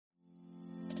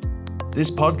This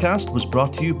podcast was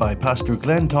brought to you by Pastor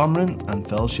Glenn Tomrin and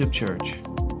Fellowship Church.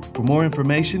 For more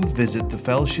information, visit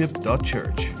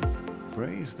thefellowship.church.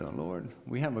 Praise the Lord.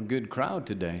 We have a good crowd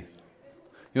today.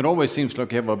 It always seems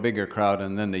like you have a bigger crowd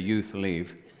and then the youth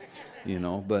leave,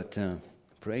 but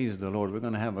praise the Lord. We're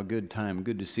going to have a good time.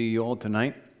 Good to see you all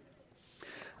tonight.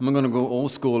 I'm going to go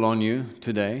old school on you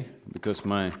today because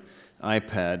my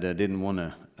iPad didn't want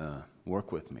to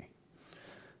work with me.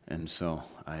 And so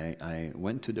I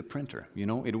went to the printer.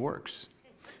 It works.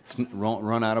 It's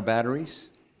run out of batteries,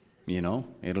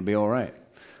 it'll be all right.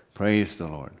 Praise the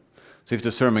Lord. So if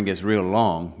the sermon gets real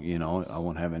long, I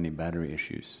won't have any battery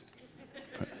issues.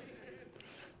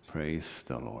 Praise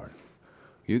the Lord.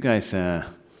 You guys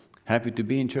happy to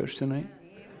be in church tonight?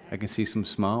 I can see some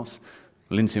smiles.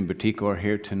 Lindsay and Bertico are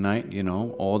here tonight,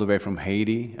 all the way from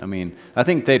Haiti. I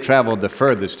think they traveled the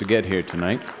furthest to get here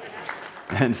tonight.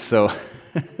 And so,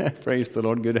 praise the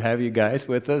Lord. Good to have you guys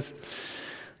with us.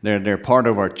 They're part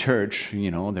of our church,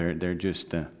 they're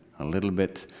just a little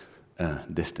bit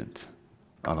distant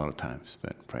a lot of times,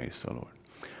 but praise the Lord.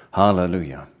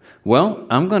 Hallelujah. Well,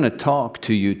 I'm going to talk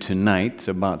to you tonight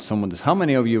about some of this. How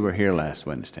many of you were here last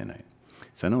Wednesday night?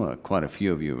 So I know quite a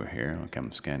few of you were here. Okay,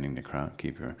 I'm scanning the crowd.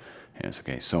 Keep your hands.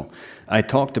 Okay, so I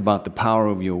talked about the power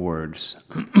of your words.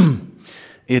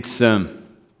 It's an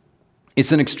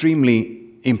extremely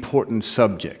important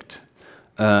subject.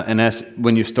 And as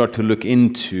when you start to look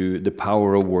into the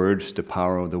power of words, the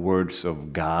power of the words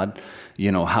of God,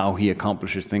 how He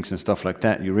accomplishes things and stuff like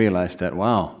that, you realize that,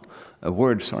 wow,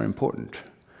 words are important.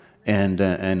 And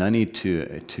I need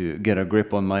to get a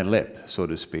grip on my lip, so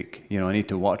to speak. I need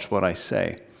to watch what I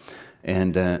say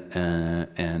and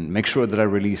make sure that I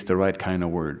release the right kind of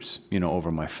words,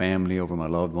 over my family, over my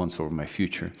loved ones, over my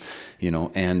future,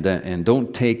 and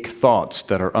don't take thoughts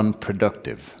that are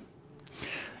unproductive.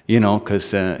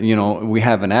 Because, we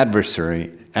have an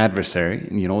adversary,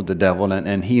 the devil,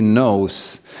 and he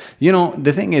knows,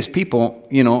 the thing is, people,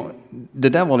 the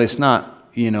devil is not,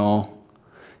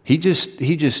 he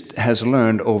just has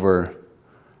learned over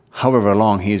however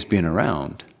long he's been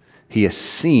around. He has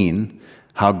seen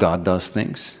how God does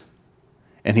things,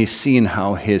 and he's seen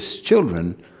how his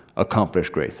children accomplish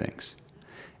great things.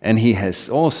 And he has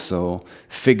also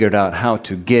figured out how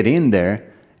to get in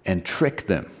there and trick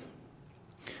them.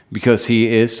 Because he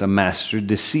is a master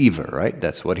deceiver, right?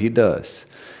 That's what he does.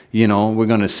 We're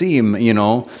going to see him,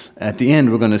 at the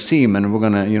end we're going to see him and we're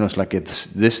going to, it's like, is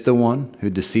this the one who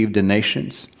deceived the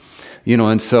nations?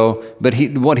 And so, but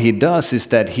what he does is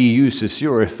that he uses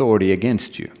your authority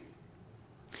against you.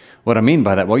 What I mean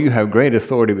by that, well, you have great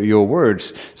authority with your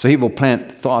words, so he will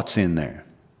plant thoughts in there.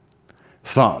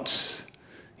 Thoughts.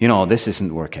 This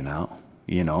isn't working out,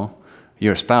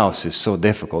 Your spouse is so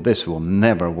difficult, this will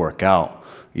never work out.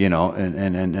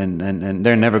 And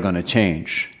they're never going to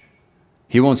change.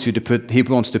 He wants to put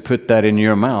that in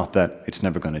your mouth that it's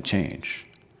never going to change.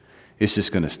 It's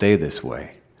just going to stay this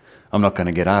way. I'm not going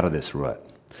to get out of this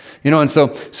rut. And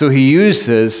so he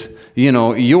uses,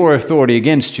 your authority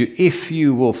against you if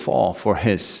you will fall for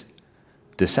his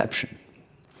deception.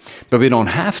 But we don't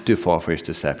have to fall for his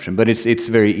deception, but it's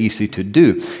very easy to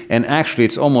do. And actually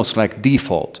it's almost like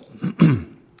default.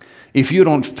 If you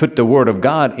don't put the word of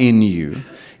God in you,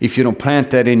 if you don't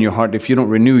plant that in your heart, if you don't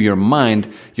renew your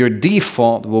mind, your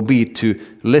default will be to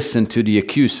listen to the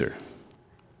accuser.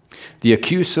 The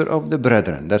accuser of the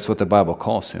brethren, that's what the Bible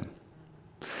calls him.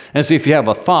 And so if you have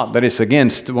a thought that is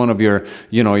against one of your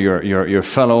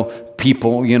fellow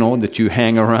people, that you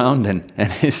hang around and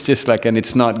it's just like, and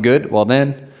it's not good, well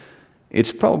then,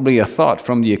 it's probably a thought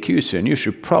from the accuser and you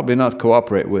should probably not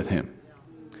cooperate with him.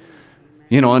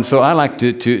 And so I like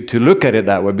to look at it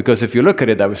that way, because if you look at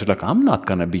it that way, it's like, I'm not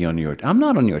on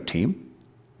your team.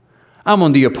 I'm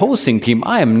on the opposing team.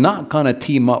 I am not going to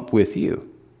team up with you.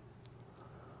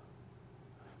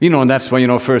 And that's why,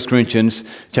 1 Corinthians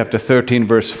chapter 13,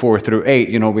 verse 4 through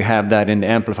 8, we have that in the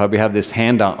Amplified. We have this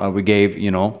handout we gave,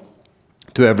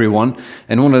 to everyone.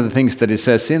 And one of the things that it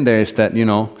says in there is that,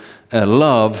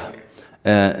 love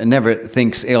never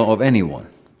thinks ill of anyone,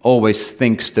 always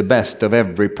thinks the best of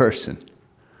every person.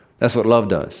 That's what love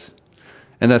does.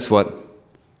 And that's what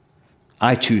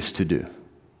I choose to do.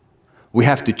 We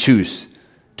have to choose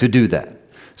to do that.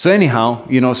 So anyhow,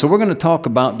 so we're going to talk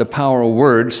about the power of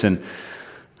words, and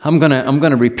I'm going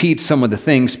to repeat some of the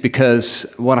things, because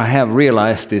what I have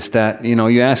realized is that,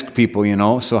 you ask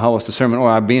people, so how was the sermon? Or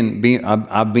I've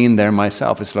been there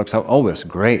myself. It's like, oh, it's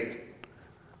great.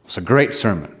 It's a great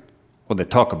sermon. What they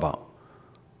talk about?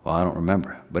 Well, I don't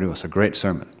remember, but it was a great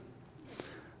sermon.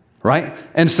 Right?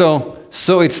 And so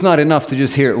it's not enough to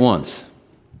just hear it once.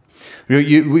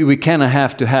 We kind of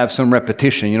have to have some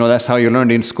repetition. That's how you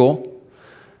learned in school.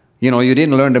 You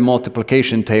didn't learn the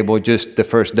multiplication table just the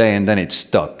first day and then it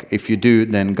stuck. If you do,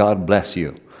 then God bless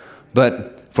you.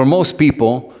 But for most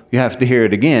people, you have to hear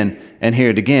it again and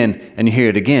hear it again and hear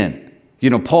it again.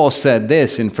 Paul said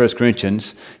this in 1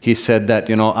 Corinthians. He said that,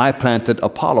 I planted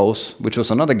Apollos, which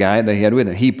was another guy that he had with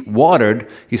him. He watered,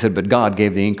 he said, but God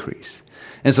gave the increase.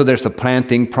 And so there's a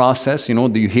planting process. Do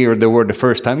you hear the word the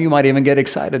first time? You might even get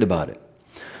excited about it.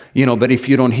 But if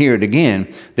you don't hear it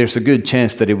again, there's a good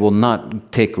chance that it will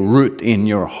not take root in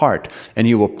your heart, and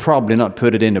you will probably not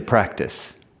put it into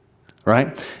practice,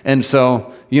 right? And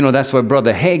so, that's why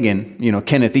Brother Hagin,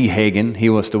 Kenneth E. Hagin, he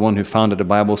was the one who founded the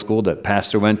Bible school that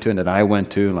Pastor went to and that I went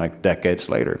to like decades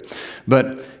later.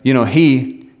 But,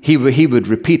 he would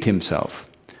repeat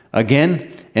himself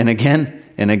again and again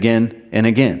and again and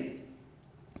again.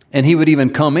 And he would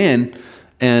even come in,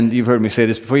 and you've heard me say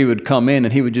this before, he would come in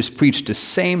and he would just preach the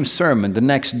same sermon the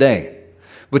next day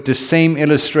with the same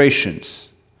illustrations.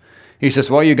 He says,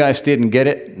 well, you guys didn't get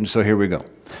it, and so here we go.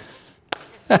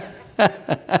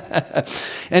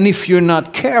 And if you're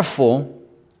not careful,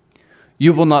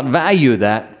 you will not value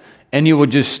that, and you will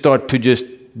just start to just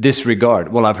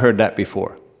disregard. Well, I've heard that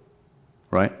before,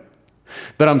 right?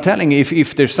 But I'm telling you,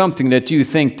 if there's something that you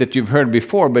think that you've heard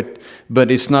before, but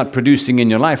it's not producing in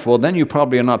your life, well, then you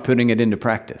probably are not putting it into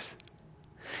practice.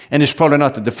 And it's probably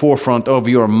not at the forefront of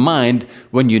your mind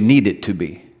when you need it to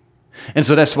be. And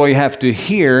so that's why you have to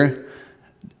hear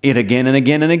it again and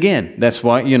again and again. That's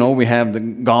why, we have the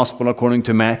gospel according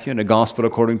to Matthew and the gospel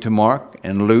according to Mark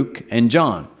and Luke and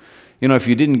John. If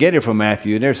you didn't get it from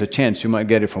Matthew, there's a chance you might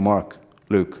get it from Mark,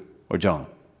 Luke, or John,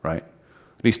 right?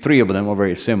 At least 3 of them are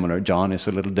very similar. John is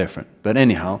a little different. But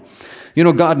anyhow,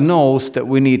 God knows that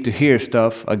we need to hear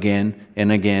stuff again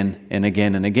and again and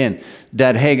again and again.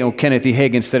 Kenneth E.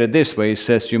 Hagin said it this way. He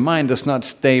says, your mind does not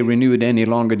stay renewed any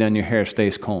longer than your hair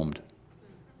stays combed.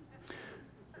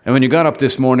 And when you got up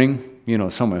this morning,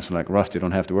 someone's like, Rusty, you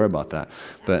don't have to worry about that.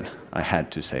 But I had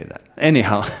to say that.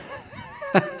 Anyhow.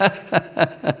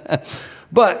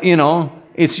 But,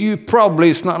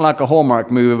 it's not like a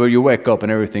Hallmark movie where you wake up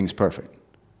and everything's perfect.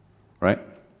 Right?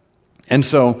 And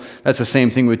so that's the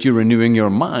same thing with you renewing your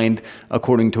mind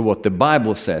according to what the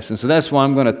Bible says. And so that's why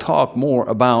I'm going to talk more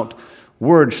about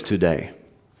words today.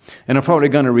 And I'm probably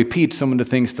going to repeat some of the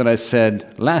things that I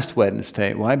said last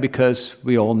Wednesday. Why? Because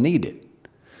we all need it.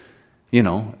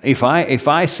 If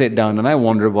I sit down and I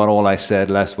wonder what all I said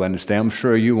last Wednesday, I'm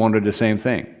sure you wondered the same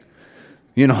thing.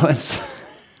 It's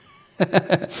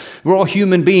we're all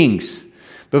human beings.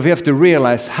 But we have to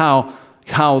realize how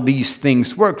these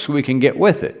things work so we can get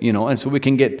with it, and so we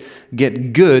can get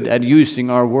good at using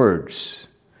our words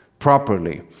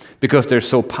properly because they're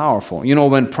so powerful.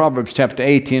 When Proverbs chapter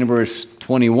 18 verse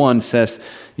 21 says,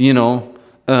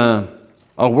 our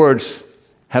words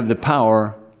have the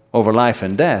power over life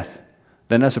and death,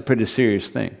 then that's a pretty serious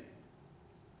thing.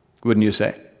 Wouldn't you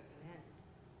say?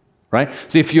 Right?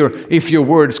 So if your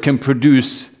words can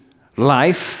produce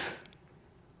life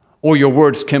or your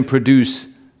words can produce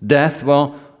death,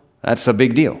 well, that's a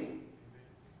big deal,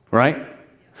 right?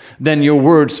 Then your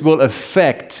words will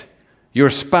affect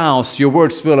your spouse. Your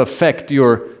words will affect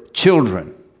your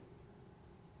children.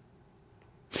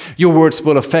 Your words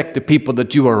will affect the people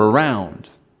that you are around.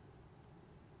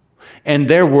 And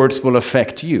their words will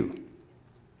affect you.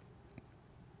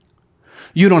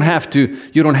 You don't have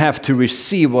to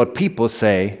receive what people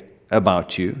say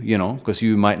about you, because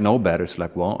you might know better. It's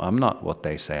like, well, I'm not what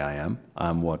they say I am.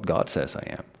 I'm what God says I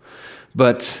am.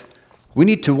 But we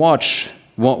need to watch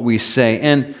what we say.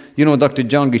 And, Dr.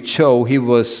 Jonggi Cho, he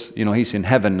was, he's in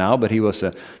heaven now, but he was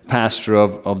a pastor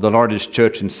of the largest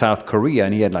church in South Korea,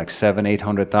 and he had like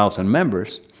 700,000-800,000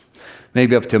 members,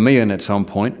 maybe up to 1 million at some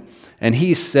point. And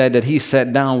he said that he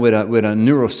sat down with a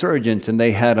neurosurgeon, and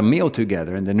they had a meal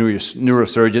together. And the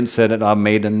neurosurgeon said that I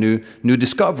made a new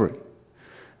discovery.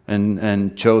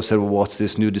 And Cho said, well, what's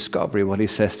this new discovery? Well, he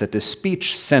says that the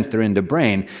speech center in the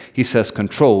brain, he says,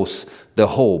 controls the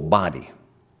whole body.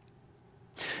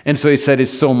 And so he said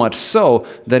it's so much so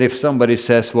that if somebody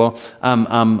says, well,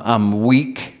 I'm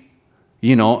weak,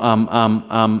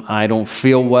 I don't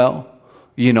feel well,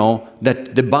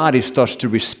 that the body starts to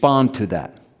respond to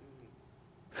that.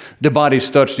 The body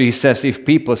starts to, he says, if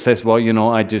people says, well,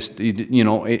 it'll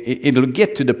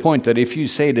get to the point that if you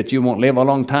say that you won't live a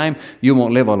long time, you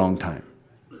won't live a long time.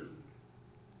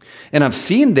 And I've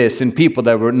seen this in people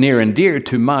that were near and dear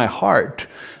to my heart.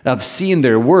 I've seen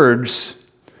their words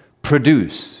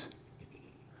produce.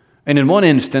 And in one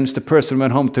instance, the person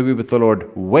went home to be with the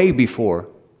Lord way before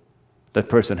that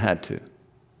person had to.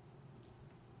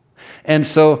 And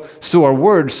so our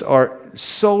words are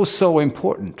so, so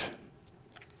important.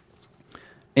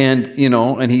 And,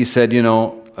 and he said,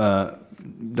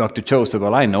 Dr. Cho said,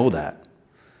 well, I know that.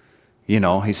 He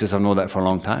says, I've known that for a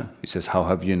long time. He says, how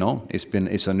have you known?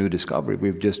 It's a new discovery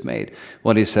we've just made.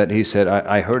 Well, he said,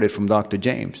 I heard it from Dr.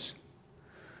 James.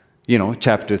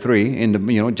 Chapter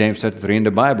 3, James chapter 3 in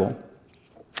the Bible.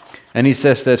 And he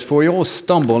says that, for you all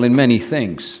stumble in many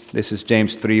things. This is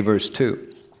James 3, verse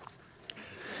 2.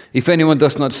 If anyone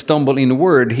does not stumble in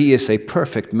word, he is a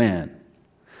perfect man,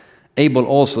 able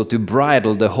also to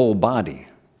bridle the whole body.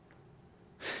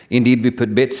 Indeed, we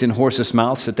put bits in horses'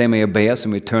 mouths that they may obey us,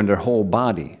 and we turn their whole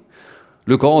body.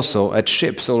 Look also at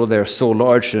ships, although they are so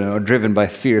large and are driven by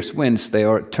fierce winds, they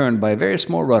are turned by a very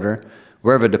small rudder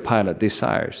wherever the pilot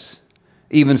desires.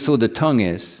 Even so the tongue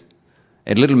is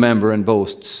a little member and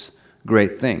boasts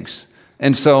great things.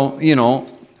 And so,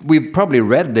 we've probably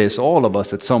read this, all of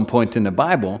us, at some point in the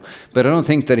Bible, but I don't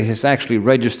think that it has actually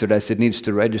registered as it needs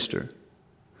to register.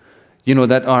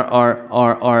 That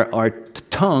our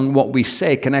tongue, what we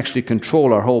say, can actually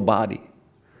control our whole body.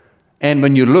 And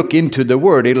when you look into the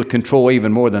Word, it'll control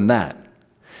even more than that.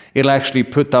 It'll actually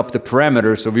put up the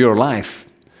parameters of your life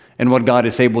and what God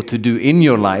is able to do in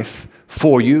your life,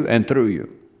 for you and through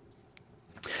you.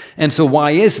 And so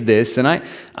why is this? And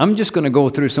I'm just going to go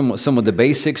through some of the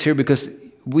basics here, because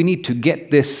we need to get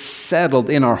this settled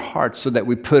in our hearts so that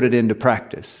we put it into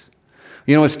practice.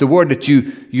 It's the word that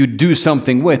you do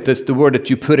something with. It's the word that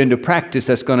you put into practice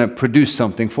that's going to produce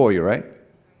something for you, right?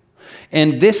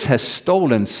 And this has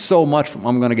stolen so much from,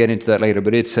 I'm going to get into that later,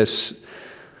 but it says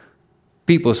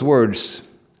people's words,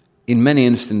 in many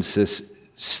instances,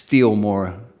 steal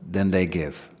more than they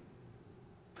give.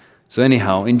 So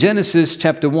anyhow, in Genesis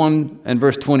chapter 1 and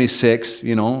verse 26,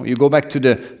 you go back to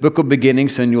the book of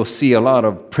beginnings and you'll see a lot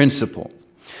of principle.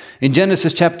 In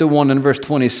Genesis chapter 1 and verse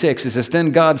 26, it says,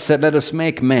 Then God said, let us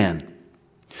make man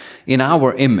in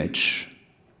our image,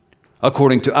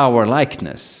 according to our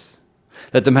likeness.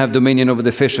 Let them have dominion over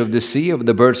the fish of the sea, over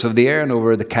the birds of the air, and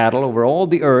over the cattle, over all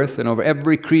the earth, and over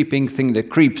every creeping thing that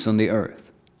creeps on the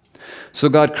earth. So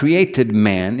God created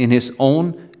man in his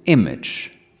own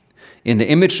image. In the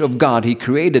image of God, he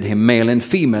created him, male and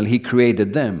female, he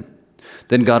created them.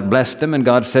 Then God blessed them, and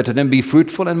God said to them, Be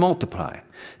fruitful and multiply.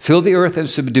 Fill the earth and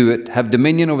subdue it. Have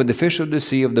dominion over the fish of the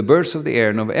sea, over the birds of the air,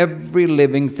 and over every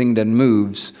living thing that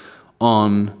moves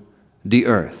on the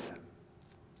earth.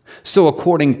 So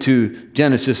according to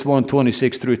Genesis 1,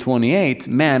 26 through 28,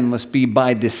 man must be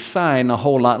by design a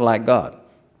whole lot like God.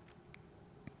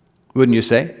 Wouldn't you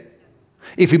say?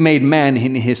 If he made man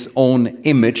in his own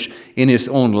image, in his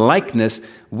own likeness,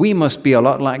 we must be a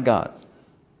lot like God.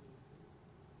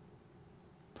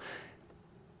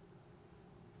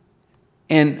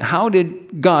 And how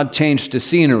did God change the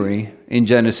scenery in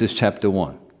Genesis chapter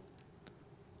 1?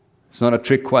 It's not a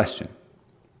trick question.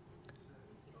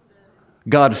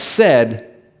 God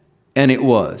said, and it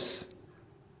was.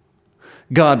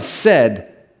 God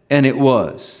said, and it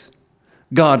was.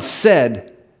 God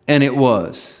said, and it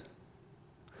was.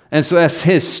 And so as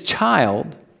his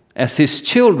child, as his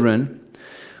children,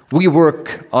 we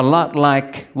work a lot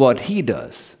like what he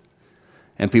does.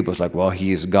 And people's like, well,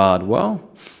 he is God. Well,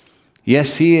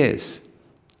 yes, he is.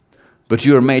 But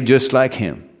you are made just like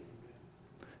him.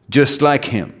 Just like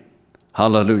him.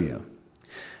 Hallelujah.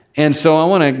 And so I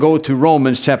want to go to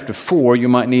Romans chapter 4. You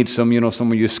might need some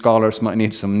of you scholars might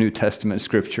need some New Testament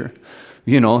scripture.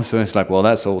 So it's like, well,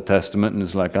 that's Old Testament. And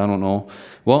it's like, I don't know.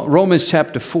 Well, Romans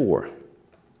chapter 4.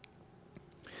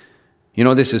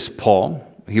 This is Paul.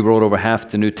 He wrote over half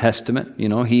the New Testament.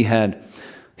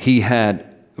 He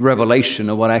had revelation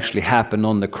of what actually happened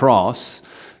on the cross,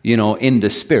 in the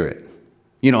Spirit.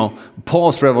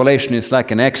 Paul's revelation is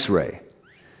like an X-ray.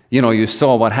 You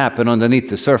saw what happened underneath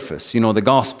the surface. The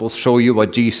Gospels show you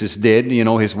what Jesus did,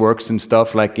 his works and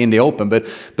stuff like in the open.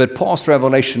 But Paul's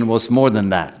revelation was more than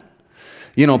that.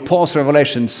 Paul's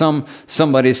revelation,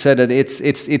 somebody said that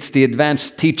it's the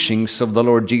advanced teachings of the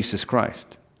Lord Jesus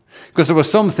Christ. Because there were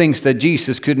some things that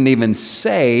Jesus couldn't even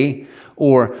say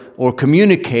or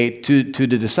communicate to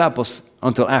the disciples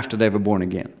until after they were born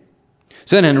again.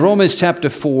 So then in Romans chapter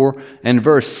 4 and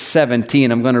verse 17,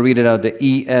 I'm going to read it out the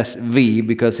ESV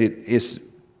because it is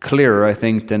clearer, I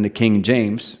think, than the King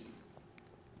James.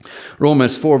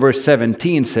 Romans 4 verse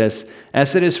 17 says,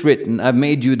 As it is written, I've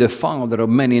made you the father of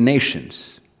many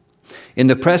nations, in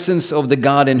the presence of the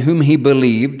God in whom he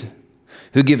believed,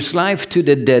 who gives life to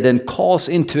the dead and calls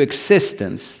into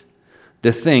existence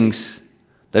the things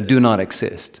that do not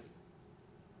exist.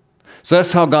 So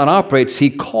that's how God operates. He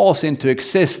calls into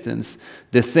existence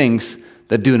the things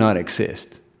that do not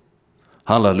exist.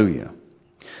 Hallelujah.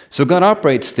 So God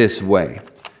operates this way.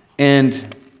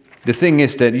 And the thing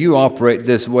is that you operate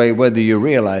this way whether you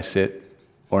realize it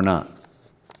or not.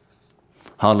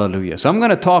 Hallelujah. So I'm going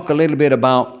to talk a little bit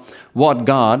about what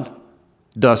God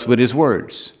does with His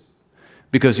words,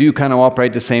 because you kind of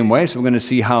operate the same way. So we're going to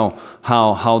see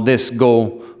how this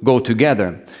go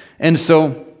together. And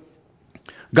so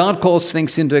God calls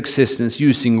things into existence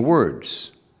using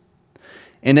words.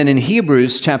 And then in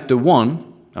Hebrews chapter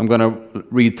 1, I'm going to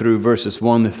read through verses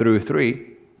 1 through 3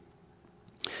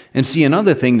 and see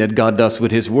another thing that God does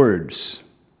with His words.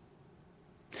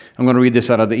 I'm going to read this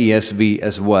out of the ESV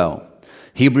as well.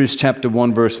 Hebrews chapter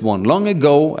 1, verse 1. Long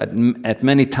ago, at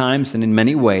many times and in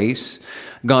many ways,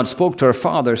 God spoke to our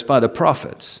fathers by the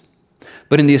prophets.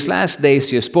 But in these last days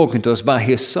He has spoken to us by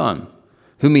His Son,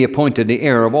 whom He appointed the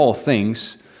heir of all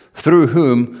things, through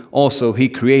whom also He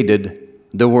created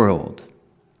the world.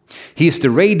 He is the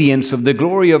radiance of the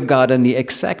glory of God and the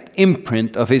exact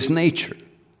imprint of His nature.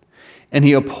 And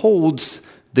He upholds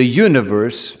the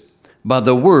universe by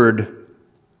the word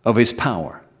of His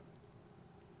power.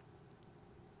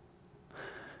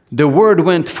 The Word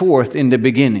went forth in the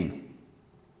beginning.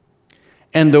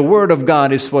 And the Word of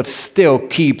God is what still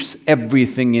keeps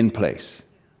everything in place.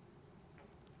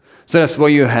 So that's why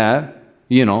you have,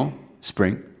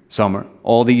 spring, summer,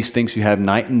 all these things. You have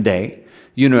night and day.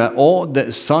 All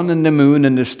the sun and the moon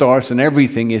and the stars and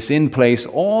everything is in place.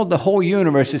 The whole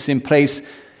universe is in place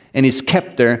and is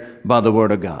kept there by the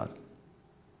Word of God.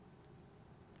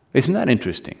 Isn't that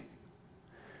interesting?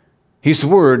 His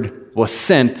Word was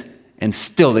sent and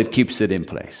still it keeps it in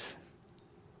place.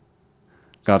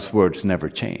 God's words never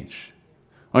change.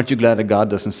 Aren't you glad that God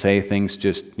doesn't say things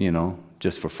just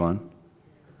for fun?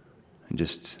 And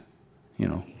just,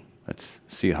 let's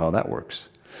see how that works.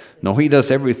 No, He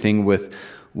does everything with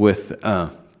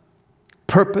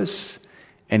purpose,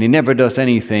 and He never does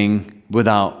anything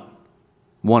without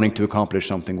wanting to accomplish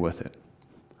something with it.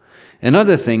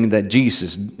 Another thing that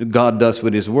God does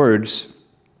with His words,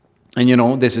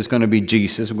 and this is going to be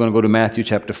Jesus. We're going to go to Matthew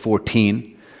chapter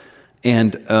 14.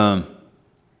 And,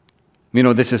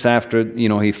 this is after,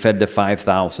 He fed the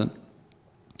 5,000.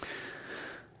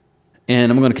 And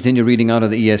I'm going to continue reading out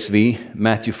of the ESV,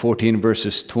 Matthew 14,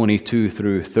 verses 22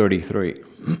 through 33.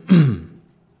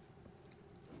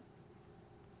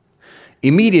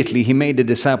 Immediately He made the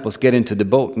disciples get into the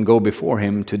boat and go before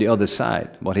Him to the other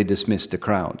side, while He dismissed the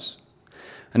crowds.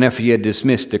 And after He had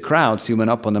dismissed the crowds, He went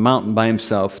up on the mountain by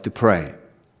Himself to pray.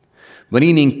 When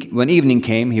evening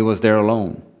came, He was there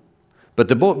alone. But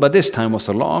the boat by this time was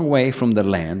a long way from the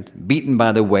land, beaten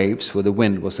by the waves, for the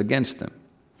wind was against them.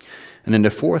 And in the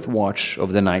fourth watch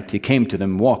of the night He came to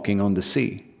them walking on the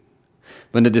sea.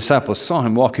 When the disciples saw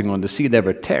Him walking on the sea, they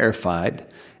were terrified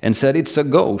and said, "It's a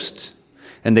ghost."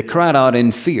 And they cried out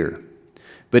in fear.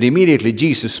 But immediately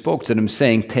Jesus spoke to them,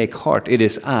 saying, "Take heart, it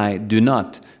is I, do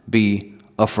not be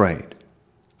afraid."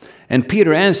 And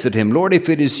Peter answered Him, "Lord, if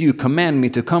it is You, command me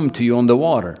to come to You on the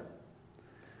water."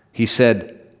 He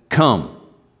said, "Come."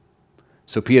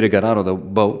 So Peter got out of the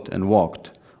boat and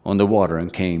walked on the water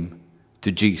and came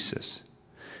to Jesus.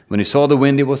 When he saw the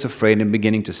wind, he was afraid, and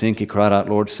beginning to sink, he cried out,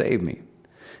 "Lord, save me."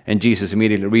 And Jesus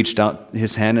immediately reached out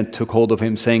His hand and took hold of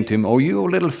him, saying to him, "O you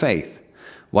of little faith,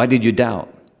 why did you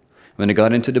doubt?" When he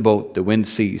got into the boat, the wind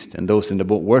ceased, and those in the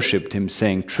boat worshipped Him,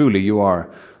 saying, "Truly you are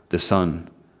the Son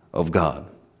of God."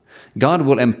 God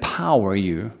will empower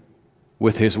you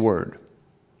with His word.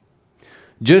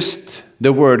 Just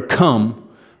the word "come"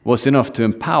 was enough to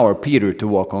empower Peter to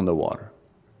walk on the water.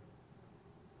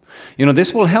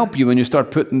 This will help you when you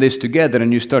start putting this together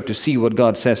and you start to see what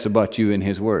God says about you in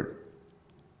His word.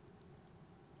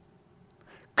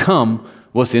 Come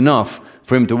was enough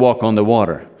for Him to walk on the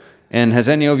water. And has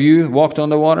any of you walked on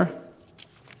the water?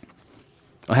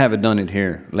 I haven't done it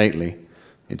here lately.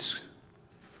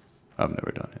 I've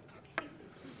never done it.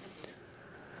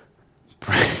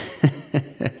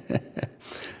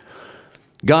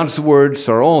 God's words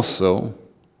are also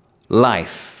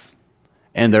life,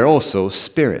 and they're also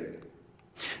spirit.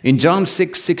 In John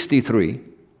 6:63,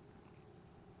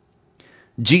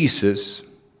 Jesus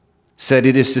said,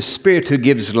 "It is the Spirit who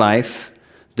gives life,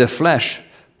 the flesh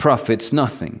profits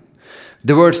nothing.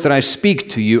 The words that I speak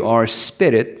to you are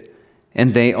spirit,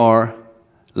 and they are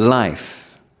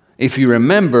life." If you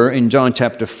remember in John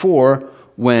chapter 4,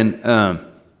 when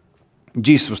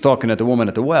Jesus was talking to the woman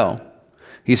at the well,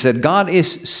 He said, "God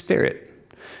is spirit,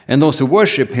 and those who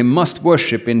worship Him must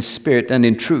worship in spirit and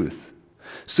in truth."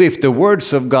 So if the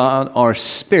words of God are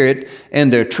spirit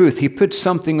and their truth, He put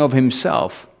something of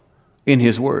Himself in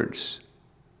His words.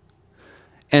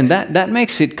 And that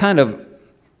makes it kind of,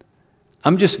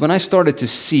 when I started to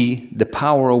see the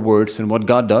power of words and what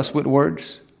God does with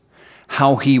words,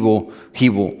 how he will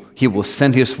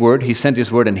send his word. He sent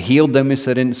his word and healed them, he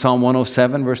said in Psalm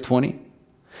 107, verse 20.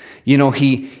 You know,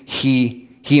 he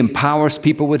empowers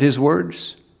people with his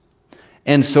words.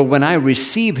 And so when I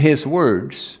receive his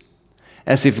words,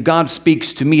 as if God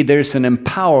speaks to me, there's an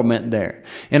empowerment there.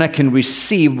 And I can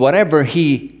receive whatever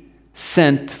he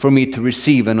sent for me to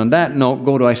receive. And on that note,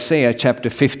 go to Isaiah chapter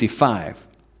 55.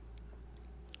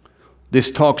 This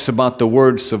talks about the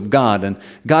words of God, and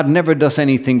God never does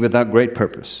anything without great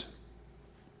purpose.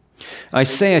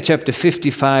 Isaiah chapter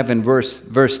 55 and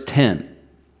verse 10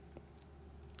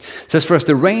 says, "For as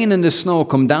the rain and the snow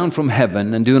come down from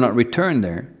heaven and do not return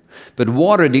there, but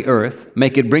water the earth,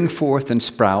 make it bring forth and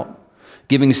sprout,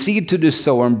 giving seed to the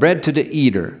sower and bread to the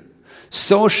eater,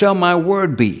 so shall my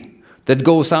word be that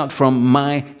goes out from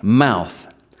my mouth.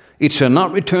 It shall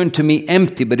not return to me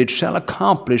empty, but it shall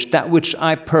accomplish that which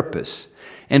I purpose,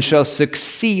 and shall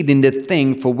succeed in the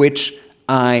thing for which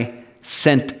I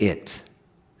sent it."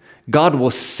 God will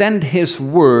send his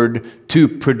word to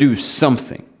produce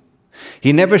something.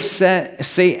 He never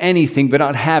say anything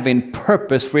without having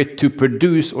purpose for it to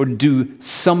produce or do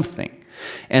something.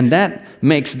 And that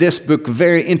makes this book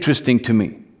very interesting to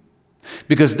me,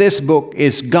 because this book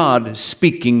is God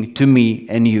speaking to me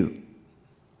and you.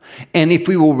 And if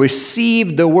we will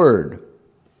receive the word,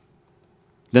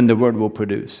 then the word will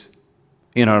produce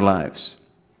in our lives.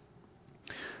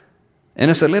 And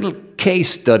as a little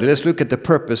case study, let's look at the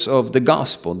purpose of the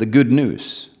gospel, the good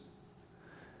news.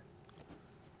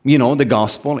 You know, the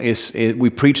gospel is we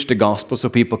preach the gospel so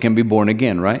people can be born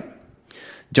again, right?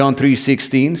 John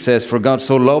 3:16 says, "For God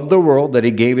so loved the world that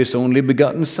he gave his only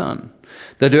begotten Son,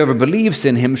 that whoever believes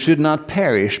in him should not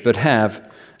perish but have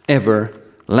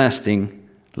everlasting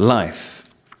life."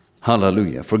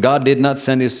 Hallelujah. "For God did not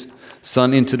send his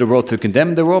Son into the world to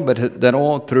condemn the world, but that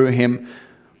all through him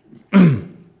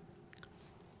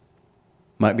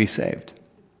might be saved."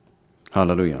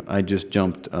 Hallelujah. I just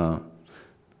jumped a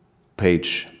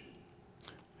page,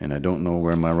 and I don't know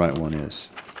where my right one is.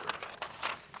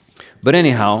 But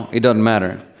anyhow, it doesn't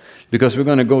matter, because we're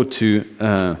going to go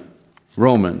to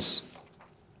Romans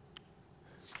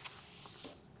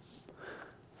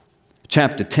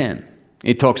chapter 10.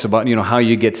 It talks about, you know, how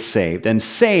you get saved. And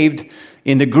saved,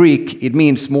 in the Greek, it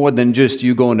means more than just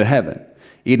you going to heaven.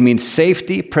 It means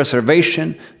safety,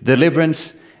 preservation,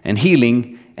 deliverance, and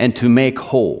healing, and to make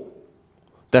whole.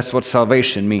 That's what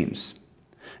salvation means.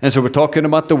 And so we're talking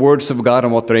about the words of God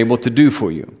and what they're able to do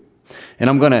for you. And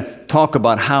I'm going to talk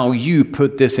about how you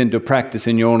put this into practice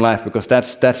in your own life, because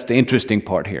that's the interesting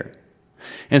part here.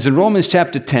 And so in Romans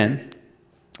chapter 10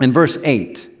 and verse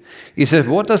 8, he says,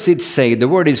 "What does it say? The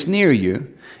word is near you,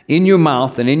 in your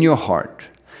mouth and in your heart.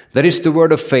 That is the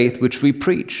word of faith which we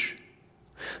preach.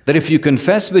 That if you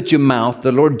confess with your mouth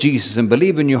the Lord Jesus and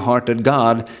believe in your heart that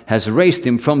God has raised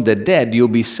him from the dead, you'll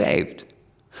be saved.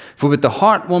 For with the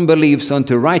heart one believes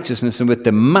unto righteousness, and with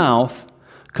the mouth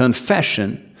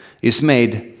confession is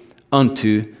made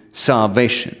unto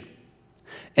salvation."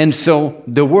 And so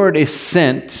the word is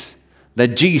sent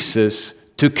that Jesus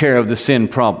took care of the sin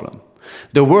problem.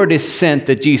 The word is sent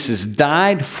that Jesus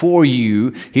died for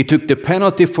you. He took the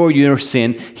penalty for your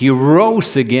sin. He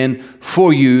rose again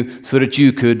for you so that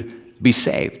you could be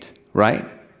saved, right?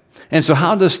 And so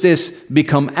how does this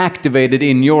become activated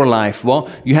in your life? Well,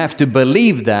 you have to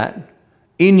believe that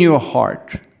in your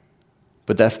heart,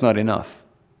 but that's not enough.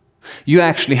 You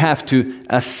actually have to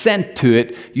assent to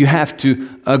it. You have to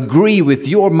agree with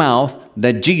your mouth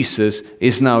that Jesus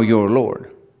is now your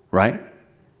Lord, right?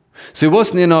 So it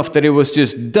wasn't enough that it was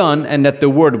just done and that the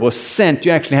word was sent.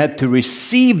 You actually had to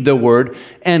receive the word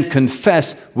and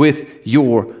confess with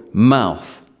your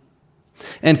mouth.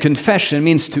 And confession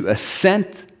means to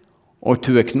assent or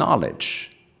to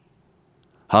acknowledge.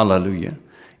 Hallelujah.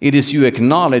 It is you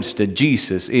acknowledge that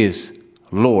Jesus is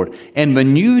Lord. And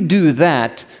when you do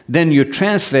that, then you're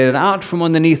translated out from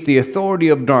underneath the authority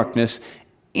of darkness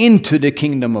into the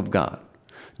kingdom of God.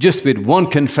 Just with one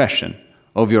confession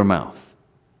of your mouth.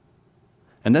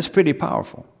 And that's pretty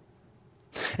powerful.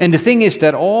 And the thing is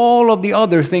that all of the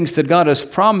other things that God has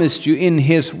promised you in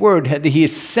his word, had he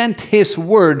sent his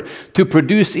word to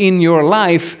produce in your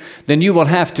life, then you will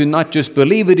have to not just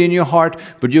believe it in your heart,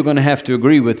 but you're going to have to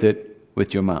agree with it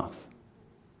with your mouth.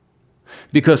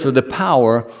 Because of the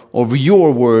power of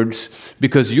your words,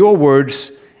 because your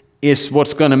words is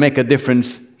what's going to make a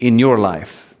difference in your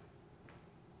life.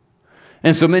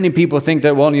 And so many people think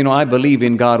that, well, I believe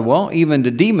in God. Well, even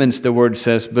the demons, the word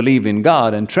says, believe in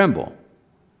God and tremble.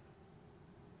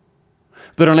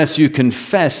 But unless you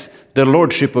confess the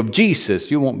lordship of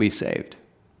Jesus, you won't be saved.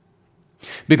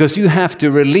 Because you have to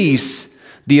release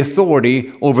the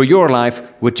authority over your life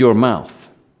with your mouth.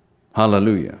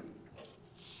 Hallelujah.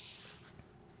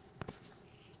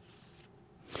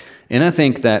 And I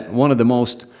think that one of the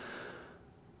most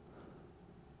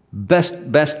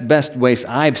best ways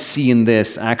I've seen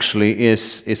this actually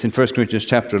is in 1 Corinthians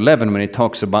chapter 11 when it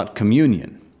talks about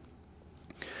communion.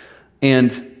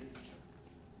 And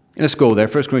let's go there,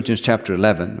 1 Corinthians chapter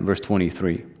 11, verse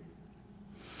 23.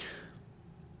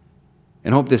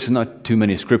 And I hope this is not too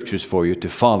many scriptures for you to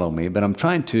follow me, but I'm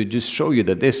trying to just show you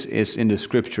that this is in the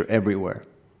scripture everywhere.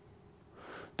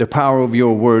 The power of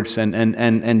your words and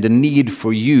the need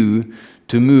for you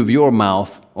to move your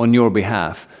mouth on your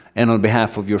behalf and on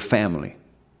behalf of your family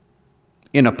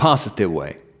in a positive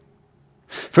way.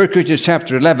 1 Corinthians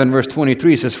chapter 11, verse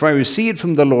 23 says, "For I received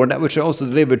from the Lord that which I also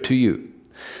delivered to you,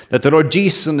 that the Lord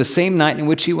Jesus on the same night in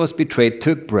which he was betrayed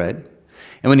took bread,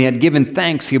 and when he had given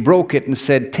thanks, he broke it and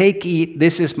said, 'Take, eat,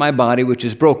 this is my body which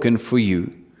is broken for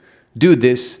you. Do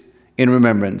this in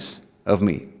remembrance of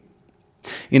me.'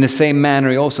 In the same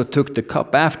manner he also took the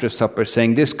cup after supper,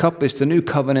 saying, 'This cup is the new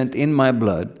covenant in my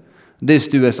blood. This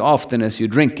do as often as you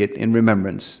drink it in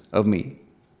remembrance of me.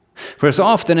 For as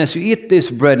often as you eat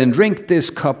this bread and drink this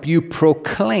cup, you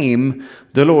proclaim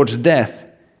the Lord's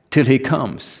death till he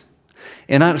comes.'"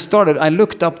 And I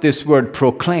looked up this word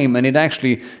proclaim, and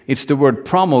it's the word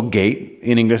promulgate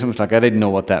in English. I was like, I didn't know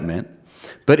what that meant.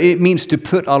 But it means to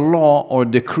put a law or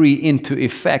decree into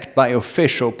effect by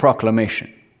official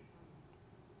proclamation.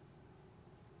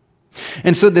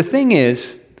 And so the thing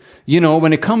is,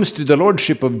 when it comes to the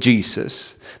Lordship of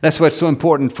Jesus, that's why it's so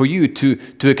important for you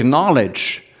to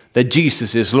acknowledge that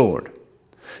Jesus is Lord.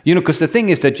 Because the thing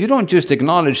is that you don't just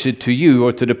acknowledge it to you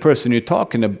or to the person you're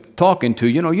talking to.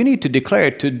 You need to declare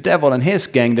it to the devil and his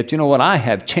gang that, I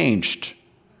have changed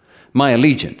my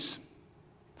allegiance.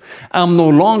 I'm no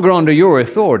longer under your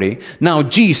authority. Now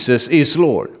Jesus is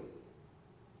Lord.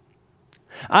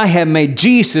 I have made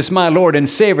Jesus my Lord and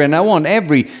Savior, and I want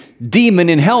every demon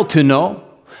in hell to know.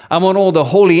 I want all the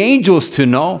holy angels to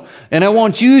know, and I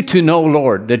want you to know,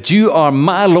 Lord, that you are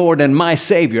my Lord and my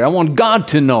Savior. I want God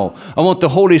to know. I want the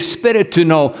Holy Spirit to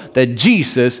know that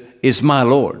Jesus is my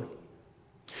Lord.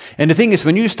 And the thing is,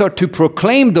 when you start to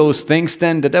proclaim those things,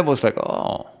 then the devil's like,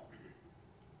 oh,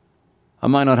 I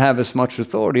might not have as much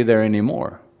authority there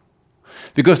anymore.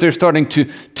 Because they're starting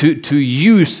to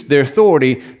use their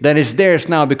authority that is theirs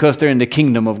now because they're in the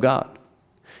kingdom of God.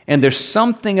 And there's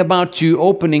something about you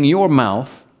opening your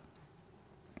mouth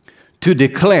to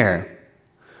declare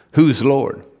who's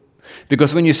Lord.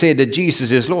 Because when you say that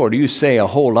Jesus is Lord, you say a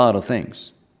whole lot of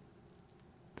things.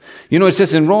 It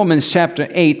says in Romans chapter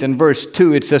 8 and verse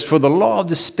 2, it says, "For the law of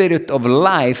the Spirit of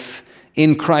life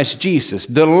in Christ Jesus,"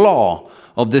 the law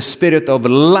of the Spirit of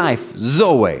life,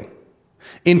 Zoe,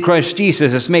 in Christ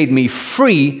Jesus has made me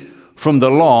free from the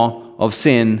law of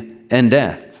sin and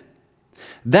death.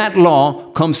 That law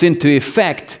comes into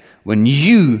effect when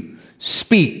you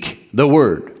speak the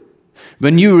word.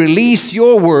 When you release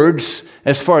your words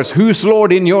as far as who's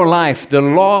Lord in your life, the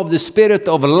law of the Spirit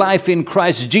of life in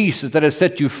Christ Jesus that has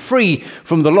set you free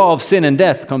from the law of sin and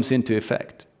death comes into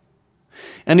effect.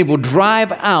 And it will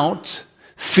drive out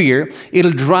fear.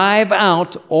 It'll drive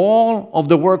out all of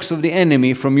the works of the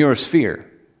enemy from your sphere.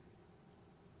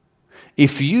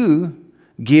 If you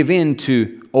give in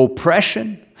to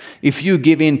oppression, if you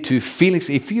give in to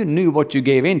feelings, if you knew what you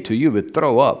gave into, you would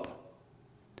throw up.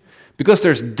 Because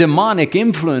there's demonic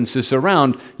influences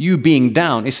around you being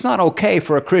down. It's not okay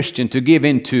for a Christian to give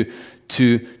in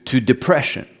to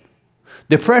depression.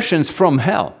 Depression's from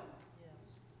hell.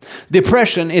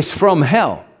 Depression is from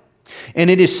hell. And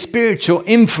it is spiritual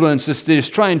influences that is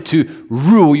trying to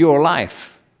rule your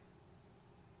life.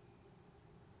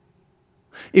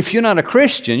 If you're not a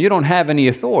Christian, you don't have any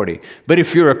authority. But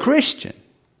if you're a Christian,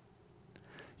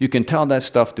 you can tell that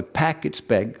stuff to pack its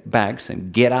bags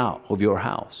and get out of your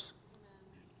house.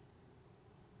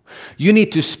 You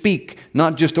need to speak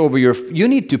not just over you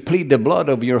need to plead the blood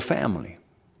of your family.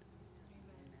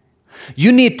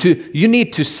 You need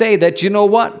to say that,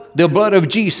 the blood of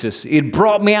Jesus, it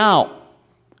brought me out.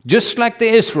 Just like the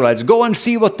Israelites. Go and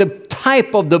see what the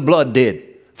type of the blood did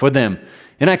for them.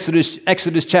 In Exodus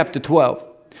chapter 12.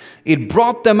 It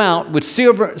brought them out with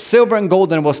silver and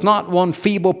gold, and was not one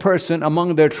feeble person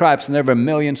among their tribes, and there were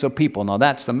millions of people. Now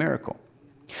that's a miracle.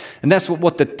 And that's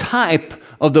what the type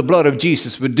of the blood of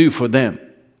Jesus would do for them.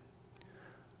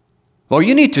 Well,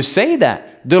 you need to say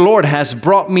that. The Lord has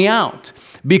brought me out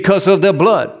because of the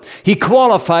blood. He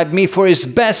qualified me for His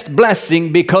best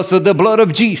blessing because of the blood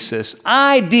of Jesus.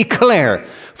 I declare,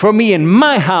 for me and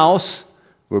my house,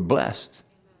 we're blessed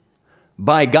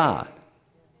by God.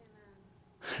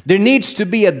 There needs to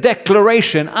be a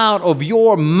declaration out of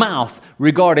your mouth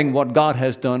regarding what God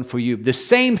has done for you. The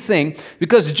same thing,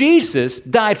 because Jesus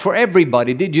died for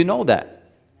everybody. Did you know that?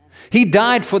 He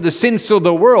died for the sins of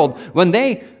the world.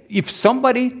 If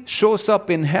somebody shows up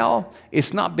in hell,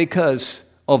 it's not because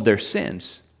of their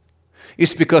sins.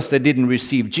 It's because they didn't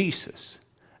receive Jesus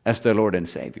as their Lord and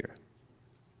Savior.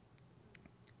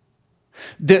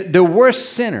 The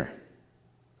worst sinner,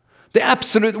 the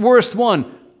absolute worst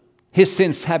one, his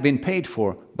sins have been paid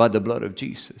for by the blood of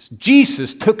Jesus.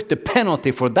 Jesus took the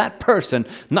penalty for that person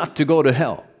not to go to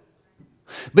hell.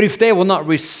 But if they will not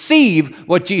receive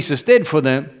what Jesus did for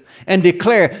them and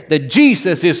declare that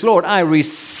Jesus is Lord, I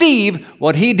receive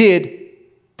what He did,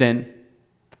 then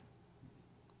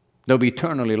they'll be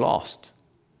eternally lost.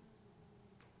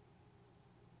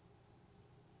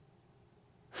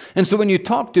 And so when you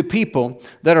talk to people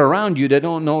that are around you that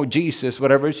don't know Jesus,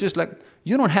 whatever, it's just like,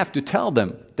 you don't have to tell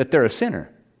them that they're a sinner.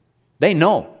 They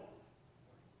know.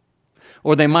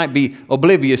 Or they might be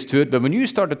oblivious to it, but when you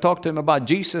start to talk to them about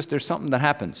Jesus, there's something that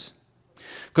happens.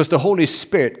 Because the Holy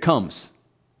Spirit comes.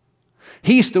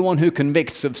 He's the one who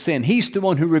convicts of sin. He's the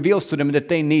one who reveals to them that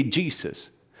they need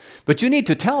Jesus. But you need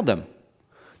to tell them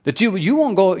that you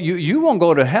won't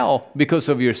go to hell because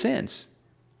of your sins.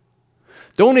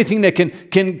 The only thing that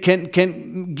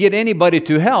can get anybody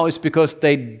to hell is because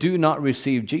they do not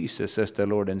receive Jesus as their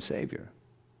Lord and Savior.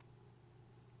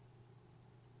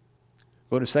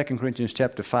 Go to 2 Corinthians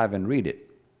chapter 5 and read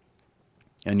it,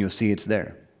 and you'll see it's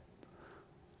there.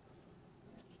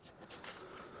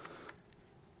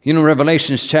 You know,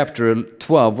 Revelations chapter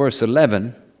 12, verse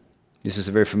 11, this is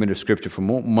a very familiar scripture for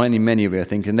many of you, I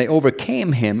think, and they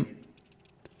overcame him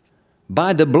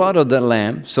by the blood of the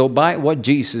Lamb, so by what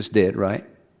Jesus did, right?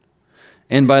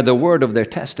 And by the word of their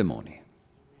testimony.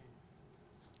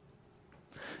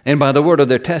 And by the word of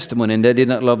their testimony, and they did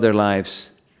not love their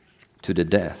lives to the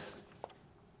death.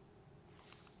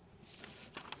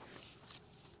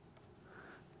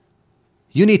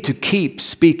 You need to keep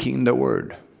speaking the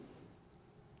word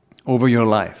over your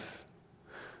life.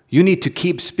 You need to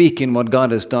keep speaking what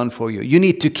God has done for you. You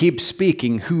need to keep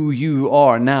speaking who you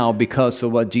are now because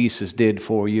of what Jesus did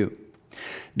for you.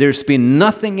 There's been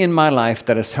nothing in my life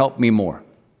that has helped me more.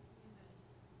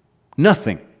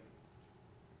 Nothing.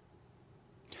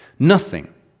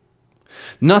 Nothing.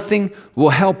 Nothing will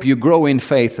help you grow in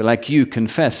faith like you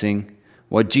confessing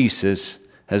what Jesus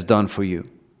has done for you.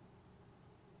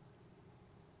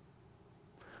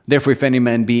 Therefore, if any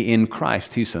man be in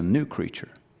Christ, he's a new creature.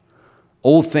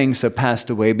 Old things have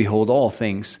passed away. Behold, all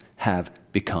things have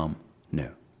become new.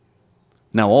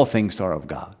 Now all things are of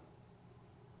God.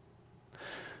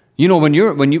 You know, when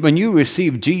you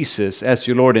receive Jesus as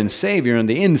your Lord and Savior on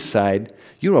the inside,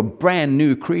 you're a brand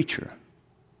new creature.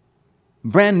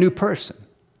 Brand new person.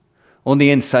 On the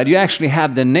inside, you actually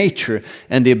have the nature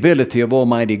and the ability of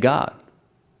Almighty God.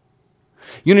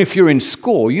 You know, if you're in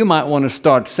school, you might want to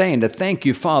start saying that, thank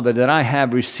you, Father, that I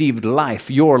have received life,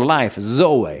 your life,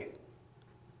 Zoe.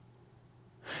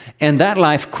 And that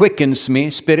life quickens me,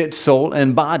 spirit, soul,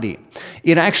 and body.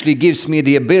 It actually gives me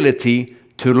the ability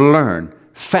to learn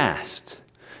fast.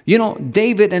 You know,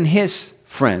 David and his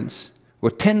friends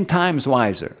were 10 times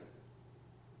wiser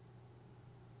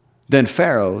than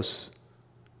Pharaoh's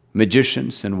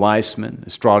magicians and wise men,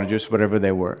 astrologers, whatever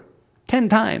they were. 10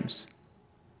 times.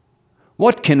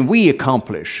 What can we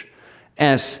accomplish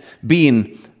as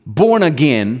being born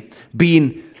again,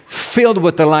 being filled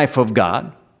with the life of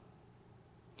God,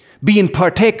 being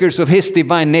partakers of His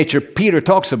divine nature? Peter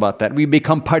talks about that. We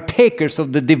become partakers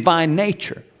of the divine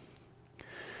nature.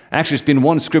 Actually, it's been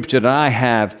one scripture that I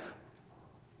have.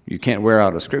 You can't wear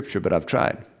out a scripture, but I've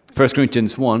tried. 1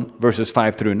 Corinthians 1, verses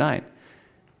 5 through 9.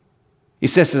 He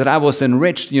says that I was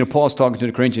enriched. You know, Paul's talking to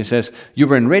the Corinthians, says, you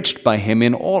were enriched by Him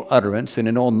in all utterance and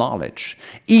in all knowledge,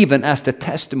 even as the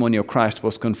testimony of Christ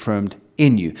was confirmed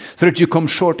in you, so that you come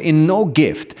short in no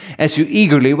gift, as you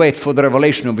eagerly wait for the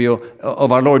revelation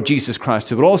of our Lord Jesus Christ,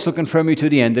 who will also confirm you to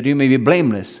the end, that you may be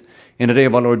blameless in the day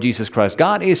of our Lord Jesus Christ.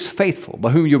 God is faithful, by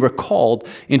whom you were called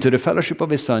into the fellowship of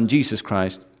His Son, Jesus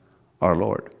Christ, our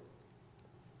Lord.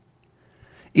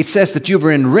 It says that you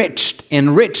were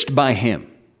enriched by Him.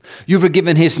 You were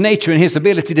given His nature and His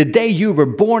ability the day you were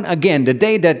born again, the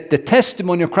day that the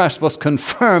testimony of Christ was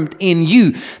confirmed in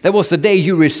you. That was the day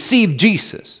you received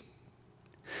Jesus.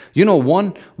 You know,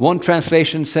 one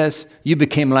translation says you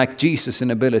became like Jesus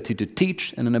in ability to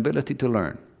teach and an ability to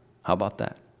learn. How about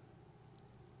that?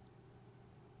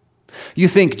 You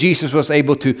think Jesus was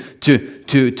able to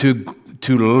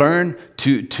learn,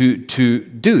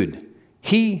 dude,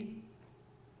 He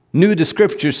knew the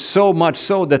Scriptures so much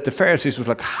so that the Pharisees were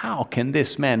like, how can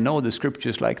this man know the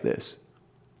Scriptures like this?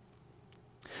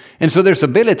 And so there's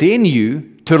ability in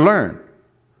you to learn,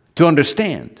 to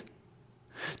understand,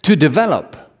 to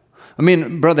develop. I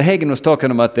mean, Brother Hagin was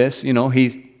talking about this. You know,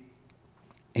 he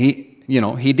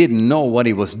didn't know what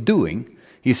he was doing.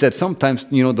 He said sometimes,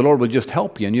 the Lord will just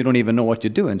help you and you don't even know what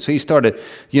you're doing. So he started,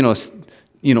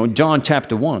 John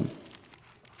chapter 1.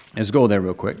 Let's go there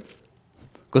real quick,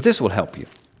 because this will help you.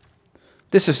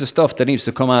 This is the stuff that needs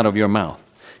to come out of your mouth.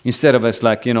 Instead of us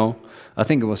like, I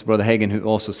think it was Brother Hagin who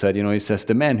also said, he says,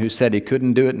 the man who said he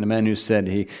couldn't do it and the man who said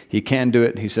he can do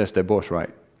it, he says they're both right.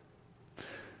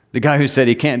 The guy who said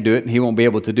he can't do it, he won't be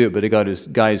able to do it, but the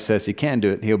guy who says he can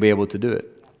do it, he'll be able to do it.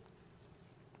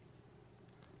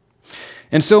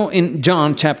 And so in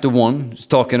John chapter 1, it's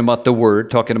talking about the Word,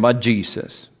 talking about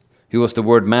Jesus, who was the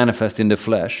Word manifest in the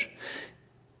flesh.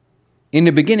 In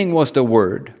the beginning was the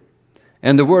Word,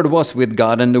 and the Word was with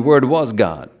God, and the Word was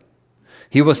God.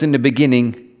 He was in the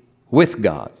beginning with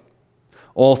God.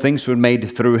 All things were made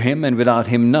through Him, and without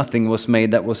Him nothing was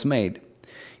made that was made.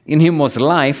 In Him was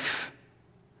life,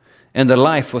 and the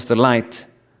life was the light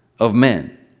of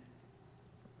men.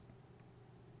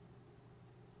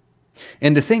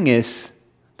 And the thing is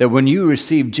that when you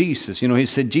receive Jesus,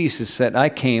 Jesus said, I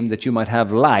came that you might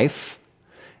have life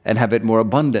and have it more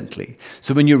abundantly.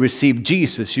 So when you receive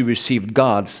Jesus, you received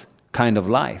God's kind of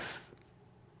life.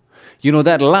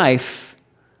 That life,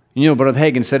 Brother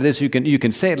Hagin said this, you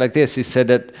can say it like this. He said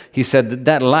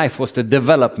that life was the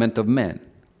development of men.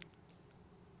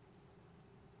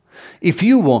 If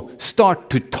you will start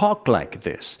to talk like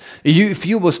this, if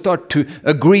you will start to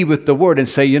agree with the Word and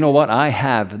say, you know what, I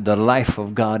have the life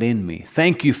of God in me.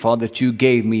 Thank you, Father, that you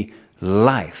gave me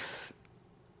life.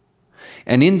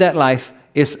 And in that life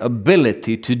is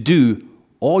ability to do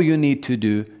all you need to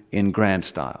do in grand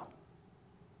style.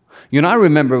 I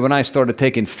remember when I started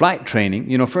taking flight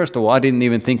training, first of all, I didn't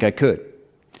even think I could.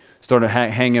 Started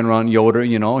hanging around Yoder,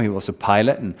 he was a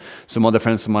pilot, and some other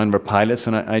friends of mine were pilots,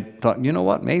 and I thought, you know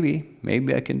what, maybe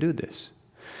I can do this.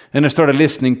 And I started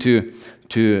listening to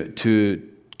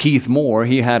Keith Moore.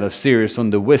 He had a series on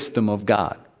the wisdom of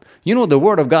God. The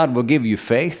Word of God will give you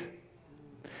faith.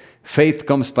 Faith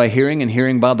comes by hearing, and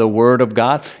hearing by the Word of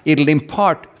God. It'll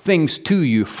impart things to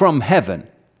you from heaven.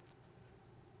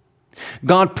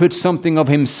 God put something of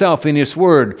Himself in His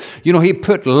Word. He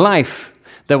put life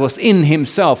that was in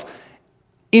Himself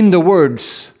in the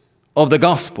words of the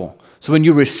gospel. So when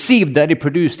you received that, it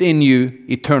produced in you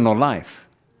eternal life.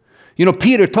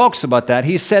 Peter talks about that.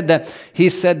 He said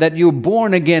that you're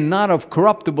born again, not of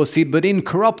corruptible seed, but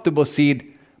incorruptible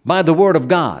seed by the Word of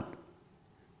God.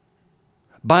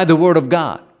 By the Word of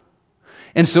God.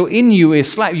 And so in you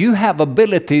is life. You have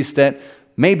abilities that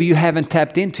maybe you haven't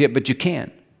tapped into yet, but you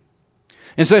can.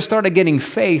 And so I started getting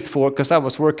faith for it, because I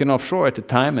was working offshore at the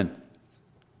time,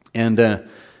 and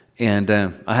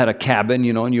I had a cabin,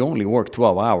 and you only work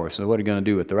 12 hours, so what are you going to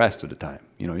do with the rest of the time?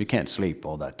 You can't sleep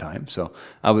all that time. So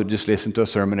I would just listen to a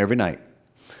sermon every night.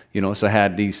 So I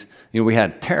had these, we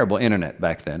had terrible internet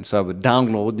back then, so I would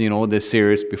download, this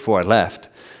series before I left,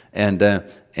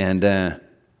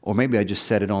 or maybe I just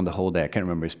set it on the whole day. I can't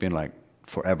remember. It's been like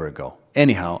forever ago.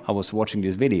 Anyhow, I was watching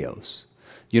these videos,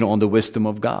 on the wisdom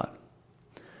of God.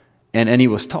 And he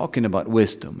was talking about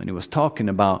wisdom, and he was talking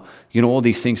about, all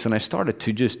these things, and I started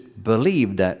to just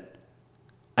believe that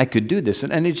I could do this.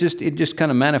 And it just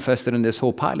kind of manifested in this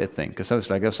whole pilot thing, because I was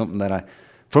like, that's something that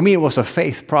for me, it was a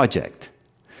faith project,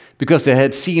 because it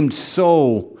had seemed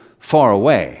so far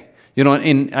away.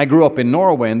 I grew up in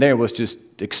Norway, and there it was just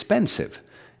expensive.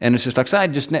 And it's just like, so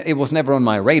it was never on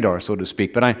my radar, so to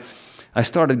speak, but I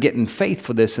started getting faith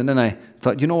for this, and then I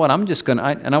thought, you know what,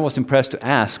 and I was impressed to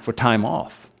ask for time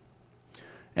off.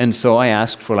 And so I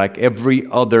asked for, like every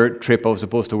other trip I was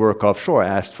supposed to work offshore, I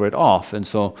asked for it off. And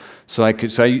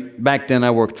back then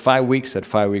I worked 5 weeks, had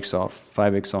 5 weeks off,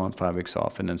 5 weeks on, 5 weeks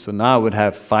off. And then so now I would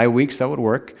have 5 weeks I would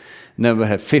work, and then I would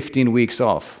have 15 weeks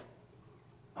off.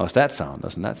 How's that sound?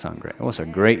 Doesn't that sound great? It was a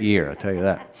great year, I'll tell you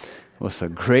that. It was a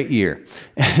great year.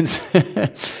 And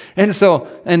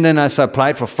then I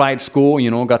applied for flight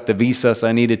school, got the visas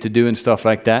I needed to do and stuff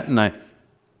like that. And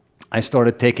I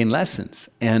started taking lessons.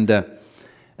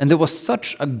 And there was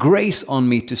such a grace on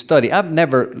me to study. I've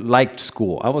never liked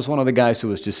school. I was one of the guys who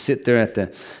was just sit there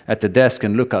at the desk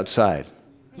and look outside.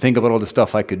 Think about all the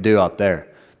stuff I could do out there.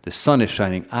 The sun is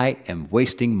shining. I am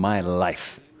wasting my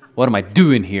life. What am I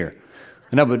doing here?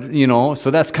 And I would, so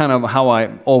that's kind of how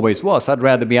I always was. I'd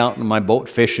rather be out in my boat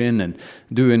fishing and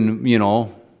doing,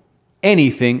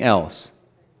 anything else.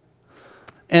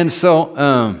 And so,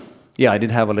 I did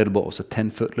have a little boat. It was a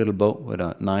 10-foot little boat with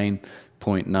a 9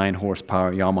 0.9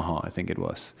 horsepower Yamaha, I think it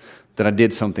was, that I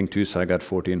did something to, so I got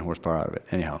 14 horsepower out of it.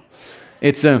 Anyhow,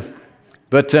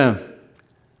 but there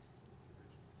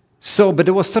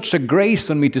was such a grace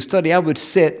on me to study. I would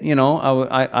sit,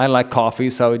 I like coffee,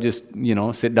 so I would just,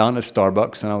 sit down at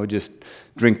Starbucks and I would just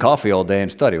drink coffee all day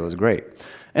and study. It was great.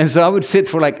 And so I would sit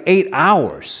for like 8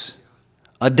 hours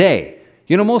a day.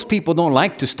 Most people don't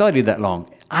like to study that long.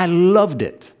 I loved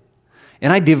it.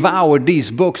 And I devoured these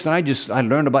books, and I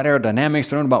learned about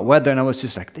aerodynamics, I learned about weather, and I was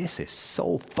just like, this is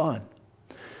so fun.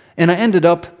 And I ended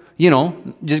up,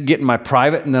 just getting my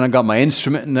private, and then I got my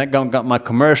instrument, and then I got my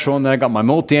commercial, and then I got my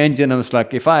multi-engine. I was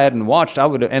like, if I hadn't watched, I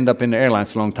would have ended up in the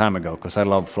airlines a long time ago, because I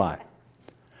love flying.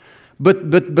 But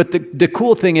the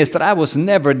cool thing is that I was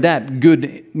never that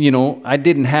good, I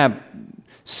didn't have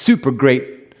super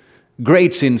great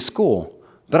grades in school,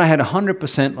 but I had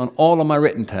 100% on all of my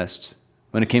written tests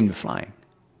when it came to flying.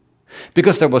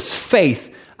 Because there was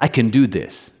faith, I can do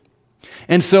this.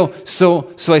 And so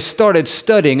I started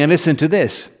studying, and listen to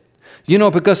this.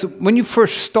 Because when you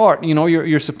first start,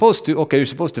 you're supposed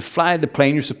to fly the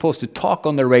plane, you're supposed to talk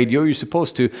on the radio, you're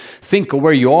supposed to think of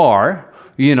where you are,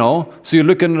 So you're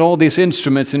looking at all these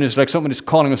instruments, and it's like somebody's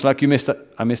calling us, like, I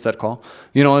missed that call,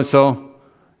 and so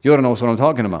Yoda knows what I'm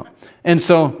talking about. And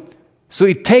so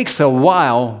it takes a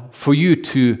while for you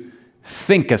to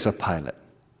think as a pilot,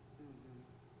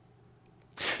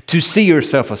 to see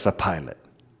yourself as a pilot.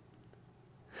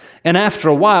 And after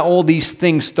a while, all these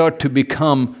things start to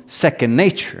become second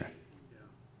nature.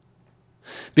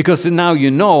 Because now you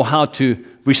know how to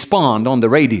respond on the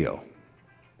radio.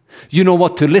 You know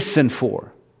what to listen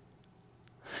for.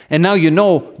 And now you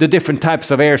know the different types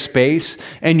of airspace,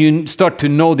 and you start to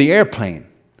know the airplane.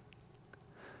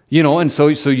 And so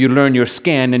you learn your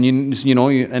scan, and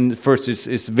and first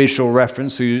it's visual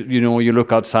reference, so you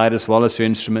look outside as well as your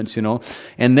instruments,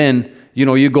 and then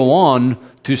you go on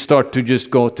to start to just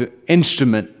go to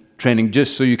instrument training,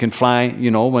 just so you can fly,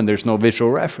 when there's no visual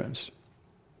reference.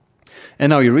 And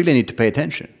now you really need to pay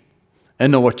attention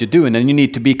and know what you're doing, and you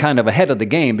need to be kind of ahead of the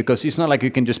game, because it's not like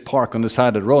you can just park on the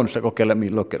side of the road and it's like, okay, let me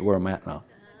look at where I'm at now,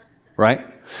 right?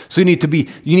 So you need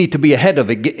to be ahead of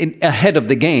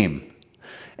the game.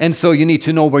 And so you need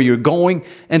to know where you're going.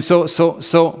 And so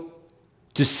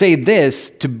to say this,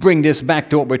 to bring this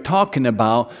back to what we're talking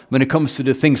about when it comes to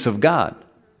the things of God.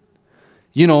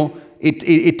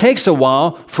 It takes a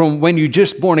while from when you're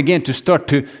just born again to start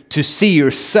to see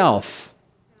yourself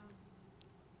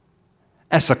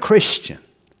as a Christian.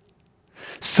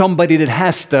 Somebody that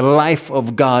has the life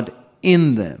of God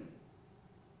in them.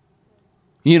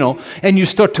 And you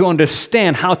start to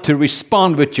understand how to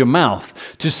respond with your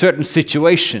mouth to certain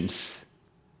situations.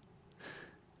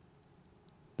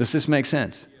 Does this make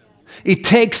sense? It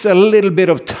takes a little bit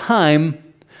of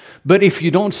time, but if you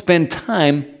don't spend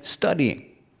time studying,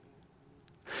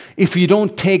 if you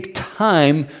don't take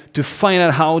time to find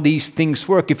out how these things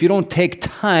work, if you don't take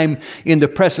time in the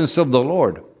presence of the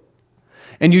Lord,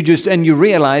 and you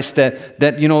realize that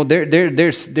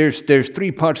there's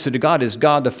three parts to the God. Is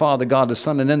God the Father, God the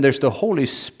Son, and then there's the Holy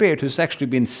Spirit who's actually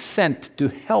been sent to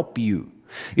help you.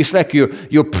 It's like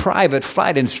your private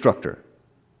flight instructor.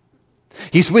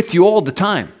 He's with you all the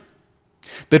time.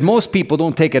 But most people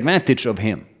don't take advantage of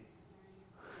him.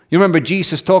 You remember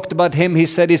Jesus talked about him. He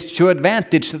said, it's to your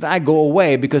advantage that I go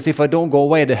away, because if I don't go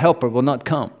away, the helper will not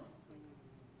come.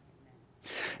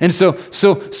 And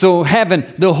so having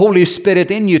the Holy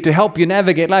Spirit in you to help you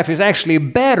navigate life is actually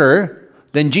better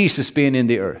than Jesus being in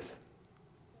the earth.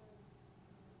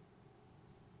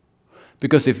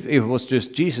 Because if it was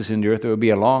just Jesus in the earth, there would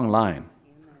be a long line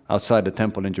outside the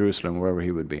temple in Jerusalem, wherever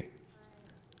he would be.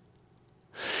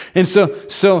 And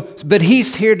but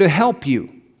he's here to help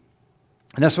you.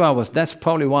 And that's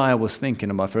probably why I was thinking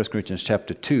about 1 Corinthians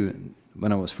chapter 2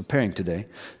 when I was preparing today.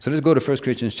 So let's go to 1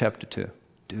 Corinthians chapter 2.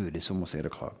 Dude, it's almost 8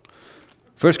 o'clock.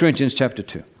 1 Corinthians chapter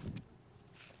 2.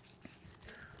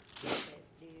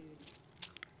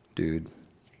 Dude.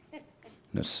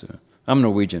 I'm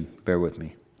Norwegian, bear with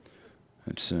me.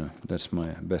 That's my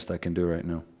best I can do right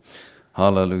now.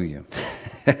 Hallelujah.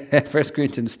 1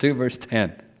 Corinthians 2 verse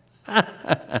 10.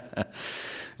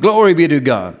 Glory be to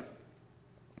God.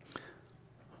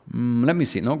 Let me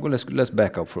see. No, let's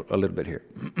back up for a little bit here.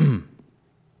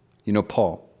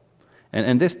 Paul.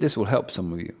 And this will help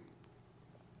some of you.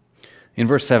 In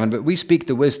verse 7, but we speak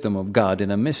the wisdom of God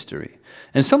in a mystery.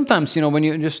 And sometimes, when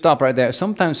you just stop right there,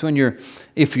 sometimes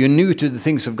if you're new to the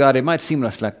things of God, it might seem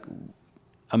like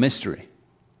a mystery.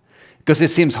 Because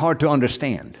it seems hard to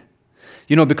understand.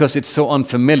 Because it's so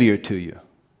unfamiliar to you.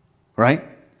 Right?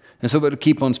 And so we'll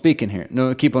keep on speaking here.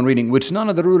 No, keep on reading. Which none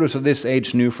of the rulers of this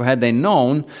age knew, for had they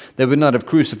known, they would not have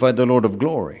crucified the Lord of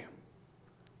glory.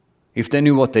 If they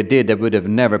knew what they did, they would have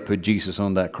never put Jesus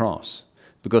on that cross,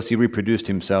 because he reproduced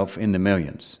himself in the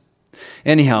millions.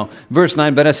 Anyhow, verse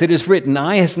 9, but as it is written,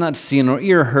 eye has not seen, nor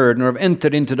ear heard, nor have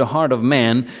entered into the heart of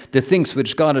man the things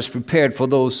which God has prepared for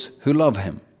those who love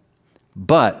him.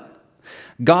 But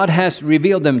God has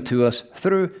revealed them to us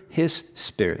through his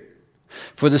Spirit.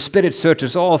 For the Spirit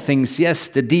searches all things, yes,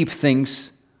 the deep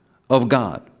things of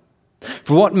God.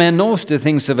 For what man knows the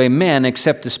things of a man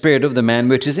except the spirit of the man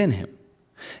which is in him?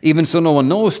 Even so no one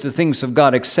knows the things of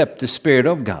God except the Spirit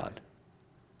of God.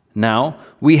 Now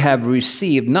we have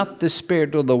received not the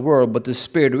spirit of the world, but the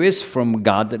Spirit who is from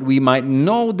God, that we might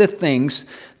know the things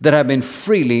that have been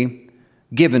freely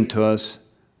given to us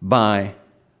by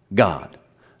God.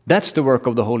 That's the work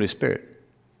of the Holy Spirit.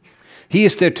 He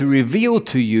is there to reveal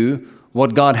to you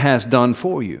what God has done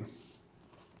for you.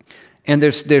 And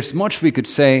there's much we could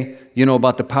say,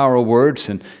 about the power of words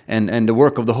and the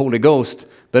work of the Holy Ghost.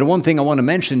 But one thing I want to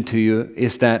mention to you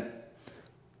is that,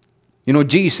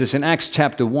 Jesus in Acts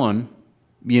chapter 1,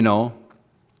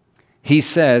 he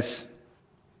says,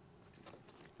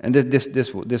 and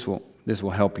this will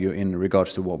help you in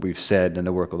regards to what we've said and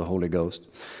the work of the Holy Ghost.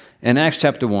 In Acts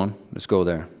chapter 1, let's go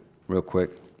there real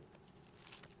quick.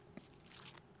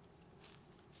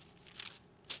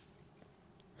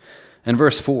 And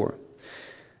verse 4,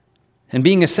 and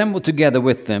being assembled together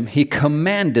with them, he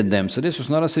commanded them, so this was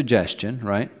not a suggestion,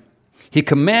 right? He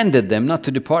commanded them not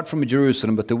to depart from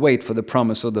Jerusalem, but to wait for the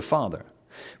promise of the Father,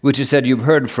 which he said, you've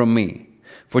heard from me.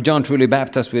 For John truly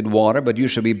baptized with water, but you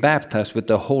shall be baptized with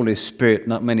the Holy Spirit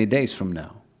not many days from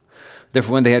now.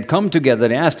 Therefore, when they had come together,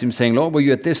 they asked him, saying, Lord, will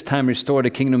you at this time restore the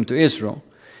kingdom to Israel?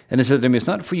 And he said to them, it's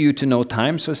not for you to know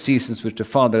times or seasons which the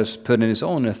Father has put in his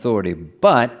own authority,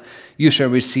 but you shall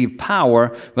receive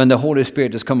power when the Holy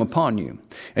Spirit has come upon you.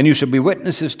 And you shall be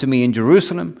witnesses to me in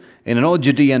Jerusalem, and in all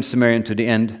Judea and Samaria, and to the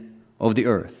end of the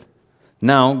earth.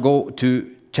 Now go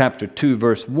to chapter 2,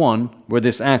 verse 1, where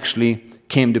this actually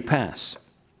came to pass.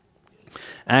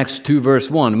 Acts 2,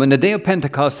 verse 1. When the day of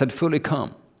Pentecost had fully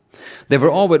come, they were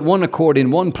all with one accord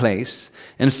in one place,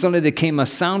 and suddenly there came a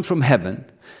sound from heaven,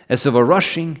 as of a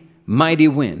rushing mighty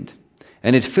wind,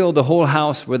 and it filled the whole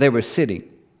house where they were sitting.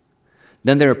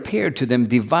 Then there appeared to them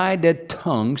divided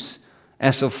tongues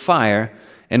as of fire,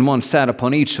 and one sat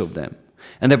upon each of them.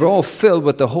 And they were all filled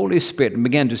with the Holy Spirit and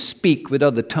began to speak with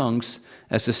other tongues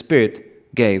as the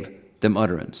Spirit gave them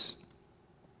utterance.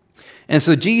 And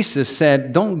so Jesus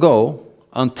said, don't go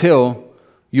until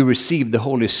you receive the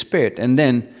Holy Spirit. And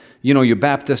then, you're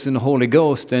baptized in the Holy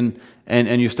Ghost and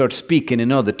you start speaking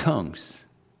in other tongues.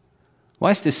 Why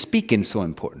is this speaking so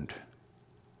important?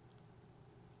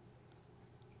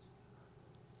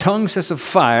 Tongues as of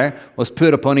fire was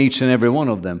put upon each and every one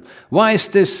of them. Why is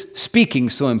this speaking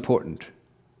so important?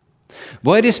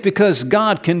 Well, it is because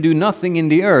God can do nothing in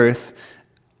the earth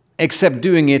except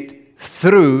doing it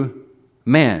through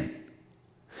man.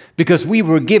 Because we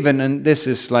were given, and this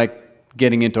is like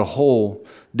getting into a whole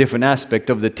different aspect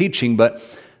of the teaching,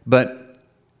 but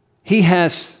he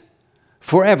has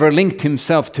forever linked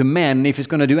himself to man, and if he's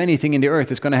going to do anything in the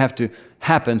earth, it's going to have to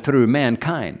happen through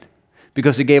mankind,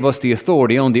 because he gave us the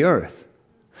authority on the earth.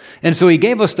 And so he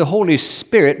gave us the Holy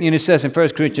Spirit, and it says in 1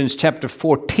 Corinthians chapter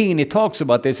 14, it talks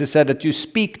about this. It said that you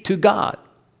speak to God,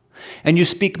 and you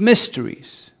speak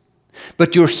mysteries,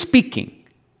 but you're speaking.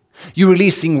 You're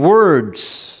releasing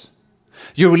words.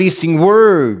 You're releasing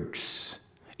words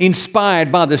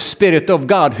inspired by the Spirit of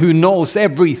God, who knows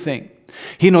everything.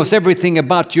 He knows everything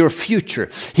about your future.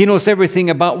 He knows everything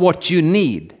about what you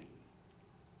need.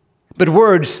 But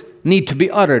words need to be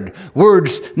uttered.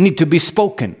 Words need to be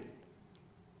spoken.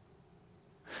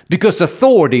 Because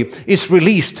authority is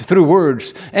released through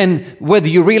words. And whether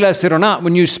you realize it or not,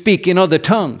 when you speak in other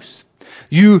tongues,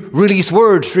 you release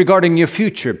words regarding your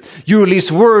future. You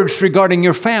release words regarding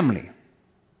your family.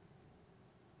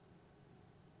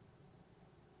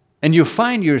 And you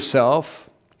find yourself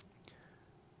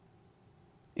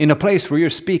in a place where you're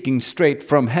speaking straight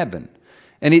from heaven.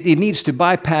 And it needs to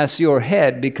bypass your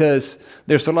head, because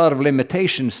there's a lot of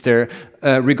limitations there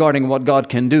regarding what God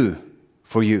can do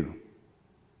for you.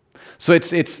 So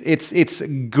it's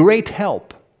great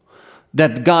help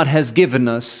that God has given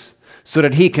us so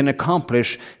that he can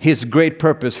accomplish his great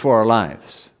purpose for our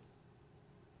lives.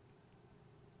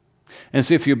 And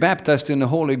so if you're baptized in the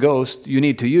Holy Ghost, you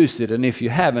need to use it. And if you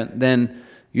haven't, then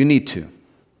you need to.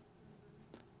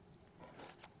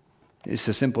 It's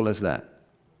as simple as that.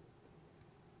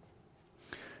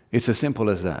 It's as simple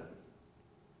as that.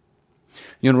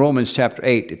 In Romans chapter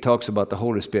 8, it talks about the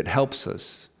Holy Spirit helps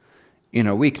us in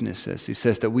our weaknesses. He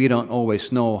says that we don't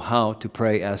always know how to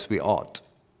pray as we ought.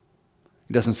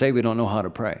 He doesn't say we don't know how to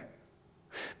pray.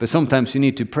 But sometimes you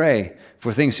need to pray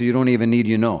for things that you don't even need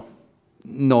you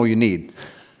know you need.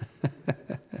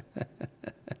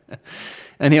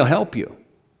 And He'll help you.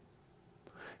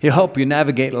 He'll help you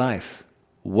navigate life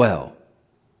well.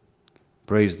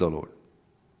 Praise the Lord.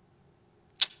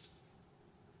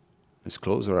 Let's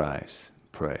close our eyes,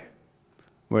 pray.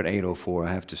 We're at 8:04.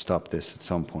 I have to stop this at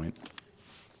some point.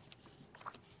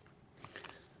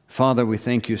 Father, we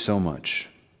thank you so much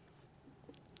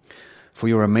for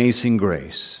your amazing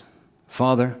grace.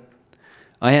 Father,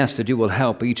 I ask that you will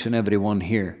help each and every one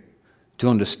here to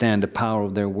understand the power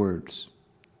of their words,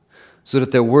 so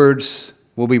that their words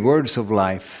will be words of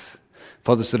life,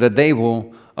 Father, so that they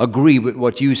will agree with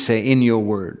what you say in your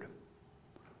word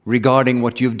regarding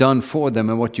what you've done for them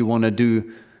and what you want to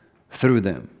do through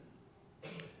them.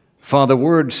 Father,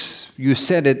 words, you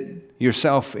said it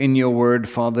yourself in your word,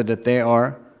 Father, that they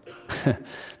are,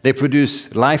 they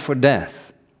produce life or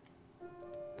death.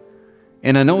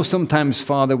 And I know sometimes,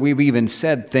 Father, we've even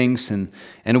said things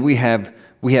and we have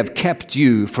kept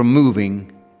you from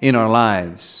moving in our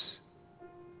lives.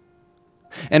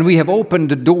 And we have opened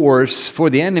the doors for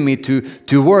the enemy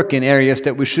to work in areas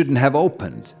that we shouldn't have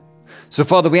opened. So,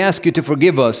 Father, we ask you to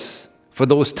forgive us for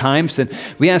those times. And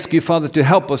we ask you, Father, to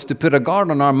help us to put a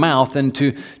guard on our mouth and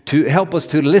to help us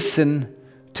to listen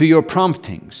to your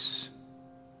promptings.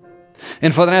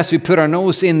 And, Father, as we put our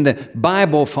nose in the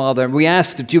Bible, Father, we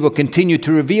ask that you will continue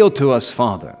to reveal to us,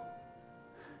 Father,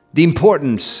 the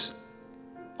importance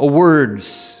of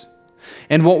words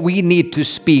and what we need to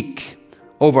speak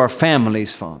over our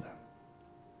families, Father.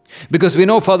 Because we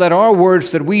know, Father, that our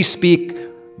words that we speak,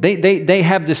 they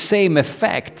have the same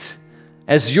effect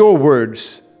as your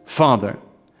words, Father,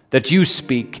 that you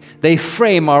speak. They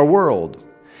frame our world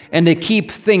and they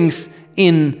keep things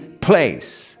in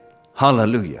place.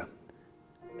 Hallelujah.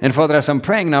 And Father, as I'm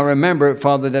praying now, remember,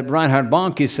 Father, that Reinhard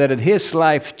Bonnke said that his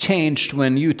life changed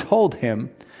when you told him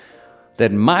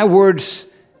that my words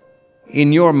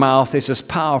in your mouth is as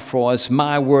powerful as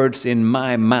my words in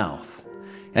my mouth.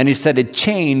 And he said it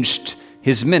changed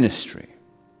his ministry.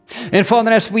 And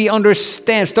Father, as we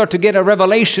understand, start to get a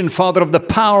revelation, Father, of the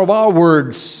power of our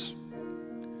words,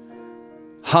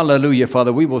 hallelujah,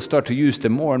 Father, we will start to use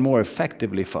them more and more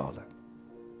effectively, Father.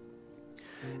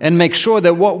 And make sure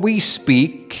that what we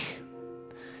speak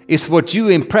is what you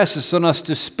impress on us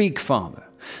to speak, Father.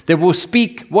 That we'll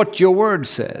speak what your word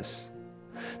says.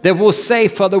 That we'll say,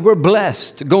 Father, we're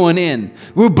blessed going in.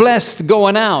 We're blessed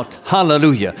going out.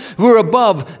 Hallelujah. We're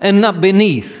above and not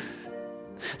beneath.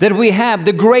 That we have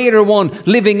the greater one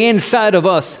living inside of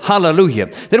us. Hallelujah.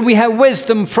 That we have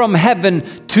wisdom from heaven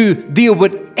to deal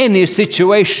with any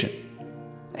situation.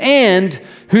 And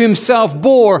who himself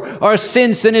bore our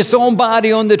sins in his own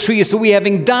body on the tree, so we,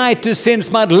 having died to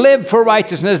sins, might live for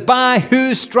righteousness, by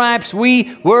whose stripes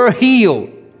we were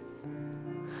healed.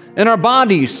 And our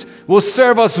bodies will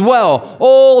serve us well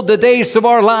all the days of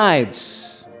our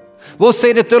lives. We'll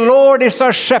say that the Lord is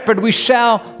our shepherd. We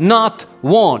shall not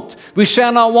want. We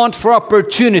shall not want for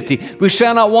opportunity. We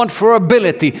shall not want for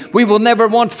ability. We will never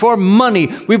want for money.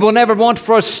 We will never want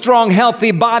for a strong,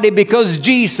 healthy body, because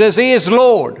Jesus is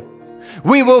Lord.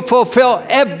 We will fulfill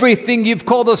everything you've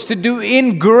called us to do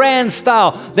in grand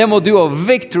style. Then we'll do a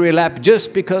victory lap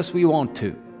just because we want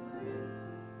to.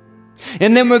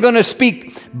 And then we're going to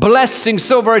speak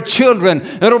blessings over our children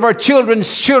and over our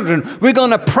children's children. We're going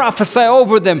to prophesy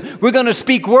over them. We're going to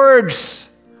speak words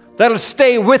that'll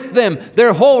stay with them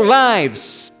their whole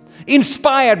lives,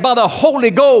 inspired by the Holy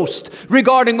Ghost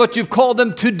regarding what you've called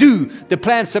them to do, the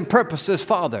plans and purposes,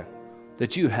 Father,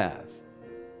 that you have.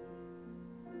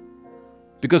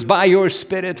 Because by your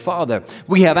Spirit, Father,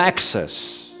 we have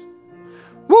access.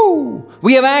 Woo!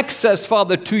 We have access,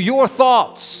 Father, to your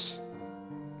thoughts,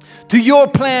 to your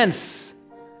plans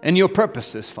and your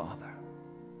purposes, Father.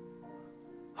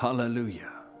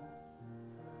 Hallelujah.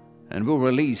 And we'll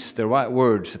release the right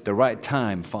words at the right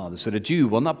time, Father, so that you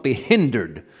will not be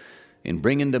hindered in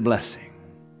bringing the blessing,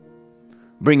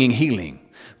 bringing healing,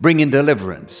 bringing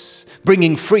deliverance,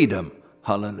 bringing freedom.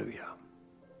 Hallelujah.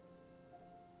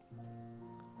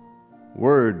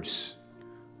 Words,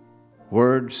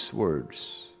 words,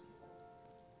 words.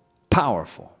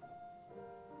 Powerful.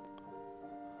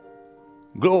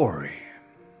 Glory.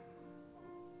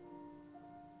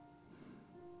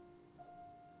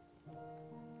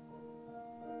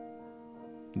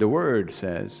 The word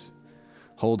says,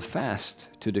 hold fast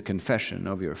to the confession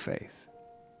of your faith.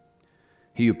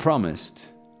 He who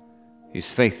promised is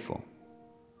faithful.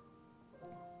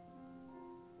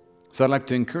 So I'd like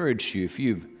to encourage you, if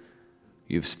you've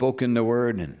you've spoken the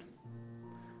word and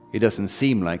it doesn't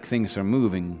seem like things are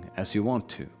moving as you want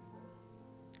to.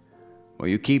 Well,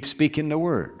 you keep speaking the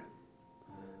word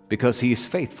because He is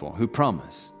faithful who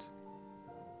promised.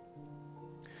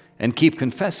 And keep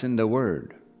confessing the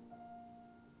word.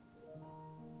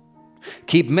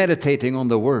 Keep meditating on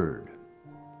the word.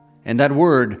 And that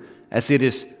word, as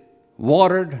it's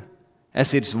watered,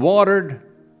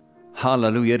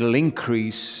 hallelujah, it'll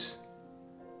increase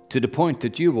to the point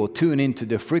that you will tune into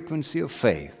the frequency of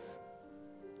faith.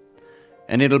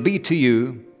 And it'll be to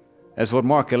you, as what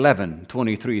Mark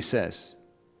 11:23 says,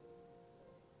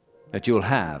 that you'll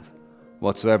have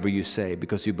whatsoever you say,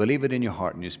 because you believe it in your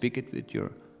heart and you speak it with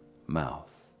your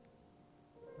mouth.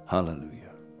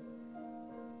 Hallelujah.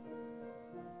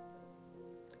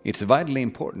 It's vitally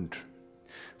important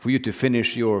for you to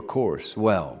finish your course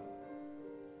well,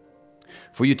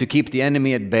 for you to keep the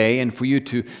enemy at bay, and for you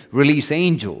to release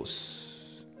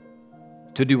angels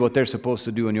to do what they're supposed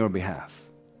to do on your behalf.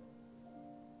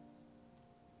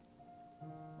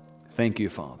 Thank you,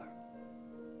 Father.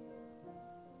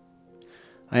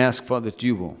 I ask, Father, that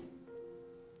you will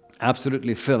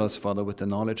absolutely fill us, Father, with the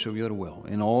knowledge of your will,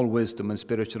 in all wisdom and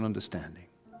spiritual understanding,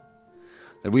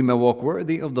 that we may walk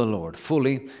worthy of the Lord,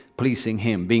 fully pleasing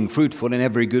Him, being fruitful in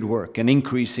every good work, and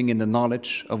increasing in the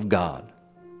knowledge of God.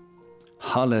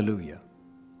 Hallelujah.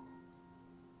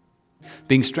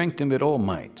 Being strengthened with all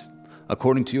might,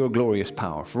 according to your glorious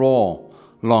power, for all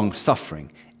long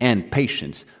suffering and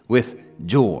patience with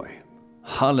joy.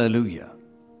 Hallelujah.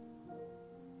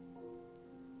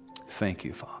 Thank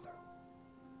you, Father.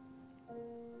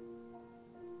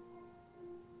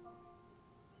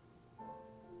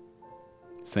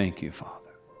 Thank you, Father.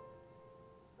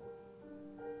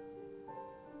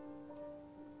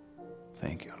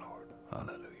 Thank you, Lord.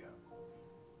 Hallelujah.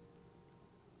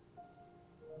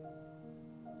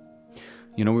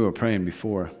 You know, we were praying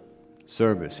before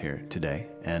service here today,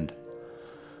 and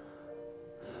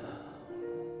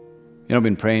I've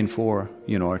been praying for,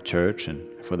 our church and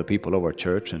for the people of our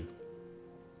church, and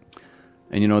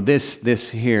this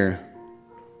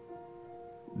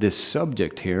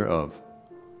subject here of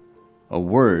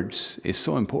words is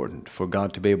so important for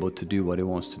God to be able to do what He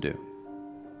wants to do,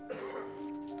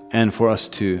 and for us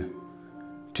to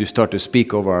start to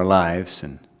speak over our lives.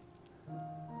 And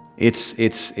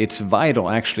it's vital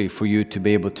actually for you to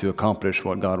be able to accomplish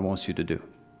what God wants you to do,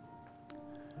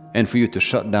 and for you to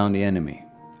shut down the enemy.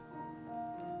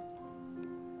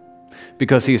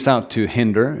 Because he's out to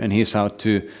hinder, and he's out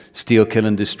to steal, kill,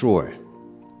 and destroy.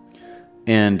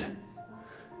 And,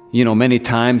 many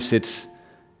times I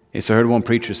heard one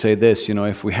preacher say this,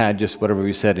 if we had just whatever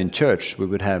we said in church, we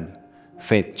would have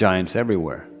faith giants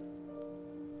everywhere.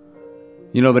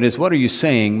 But it's what are you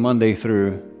saying Monday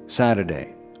through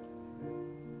Saturday?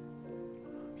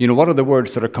 What are the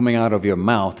words that are coming out of your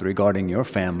mouth regarding your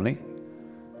family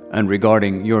and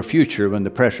regarding your future when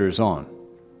the pressure is on?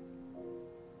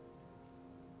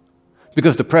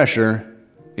 Because the pressure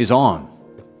is on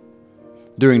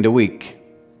during the week.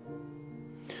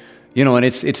 And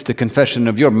it's the confession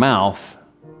of your mouth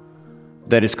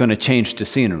that is going to change the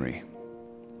scenery.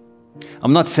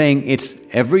 I'm not saying it's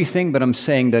everything, but I'm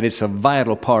saying that it's a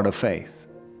vital part of faith.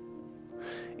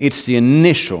 It's the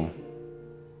initial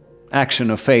action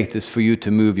of faith is for you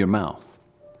to move your mouth,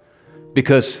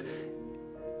 because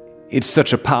it's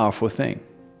such a powerful thing.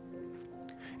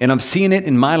 And I've seen it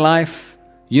in my life.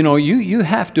 You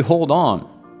have to hold on.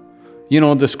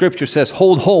 The scripture says,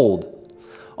 hold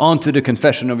on to the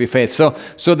confession of your faith.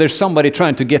 So there's somebody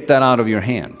trying to get that out of your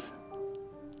hand.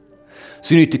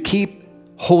 So you need to keep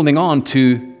holding on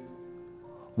to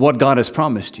what God has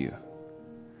promised you.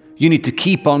 You need to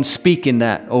keep on speaking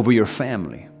that over your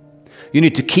family. You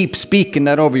need to keep speaking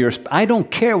that over I don't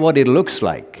care what it looks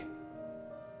like.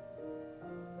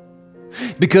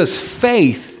 Because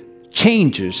faith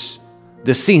changes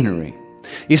the scenery.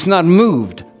 It's not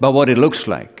moved by what it looks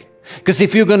like. Because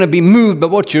if you're going to be moved by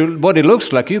what it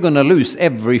looks like, you're going to lose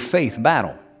every faith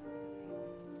battle.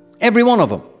 Every one of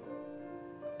them.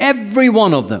 Every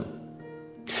one of them.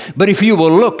 But if you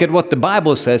will look at what the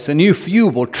Bible says, and if you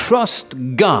will trust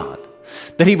God,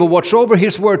 that He will watch over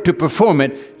His word to perform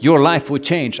it, your life will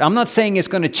change. I'm not saying it's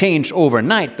going to change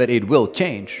overnight, but it will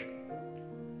change.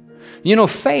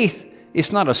 Faith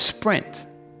is not a sprint.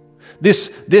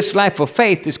 This life of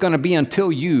faith is going to be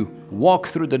until you walk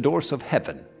through the doors of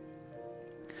heaven.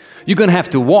 You're going to have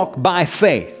to walk by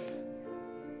faith.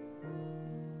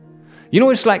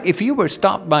 It's like if you were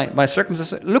stopped by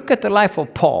circumstances. Look at the life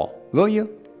of Paul, will you?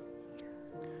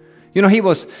 He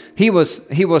was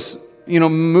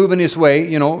moving his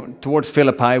way, towards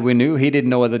Philippi. We knew he didn't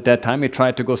know it at that time. He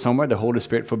tried to go somewhere. The Holy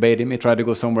Spirit forbade him. He tried to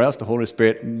go somewhere else. The Holy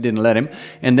Spirit didn't let him.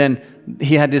 And then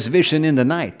he had this vision in the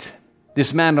night.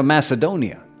 This man of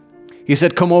Macedonia. He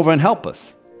said, come over and help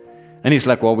us. And he's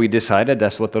like, well, we decided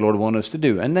that's what the Lord wanted us to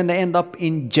do. And then they end up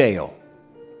in jail.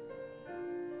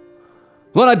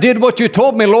 Well, I did what you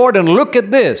told me, Lord, and look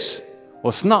at this. Well,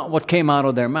 it's not what came out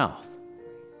of their mouth.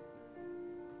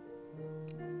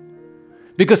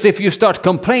 Because if you start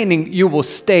complaining, you will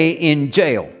stay in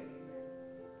jail.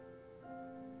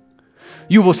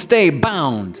 You will stay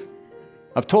bound.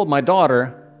 I've told my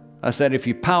daughter, I said, if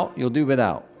you pout, you'll do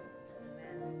without.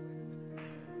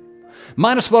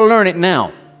 Might as well learn it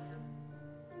now.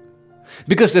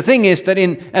 Because the thing is that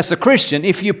as a Christian,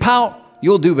 if you pout,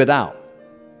 you'll do without.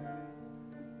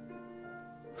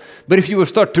 But if you will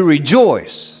start to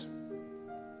rejoice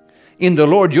in the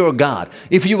Lord your God,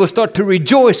 if you will start to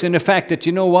rejoice in the fact that,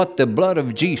 you know what, the blood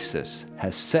of Jesus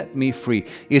has set me free.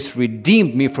 It's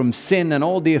redeemed me from sin and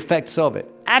all the effects of it.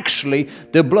 Actually,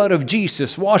 the blood of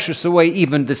Jesus washes away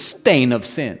even the stain of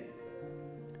sin.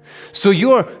 So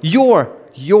your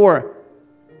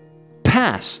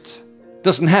past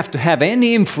doesn't have to have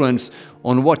any influence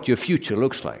on what your future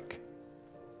looks like.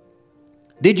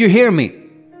 Did you hear me?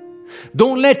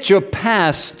 Don't let your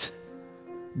past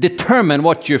determine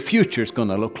what your future is going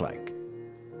to look like.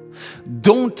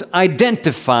 Don't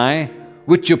identify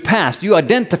with your past. You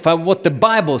identify with what the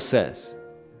Bible says.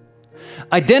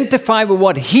 Identify with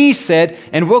what He said,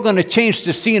 and we're going to change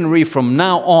the scenery from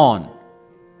now on.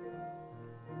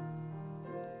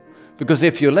 Because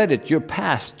if you let it, your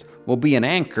past will be an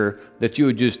anchor that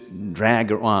you just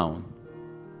drag around.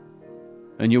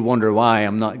 And you wonder why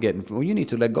I'm not getting... Well, you need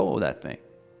to let go of that thing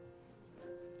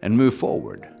and move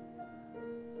forward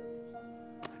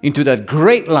into that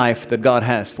great life that God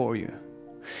has for you.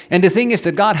 And the thing is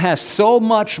that God has so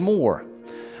much more.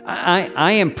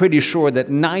 I am pretty sure that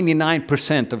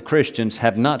 99% of Christians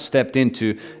have not stepped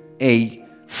into a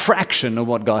fraction of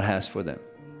what God has for them.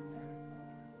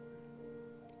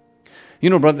 You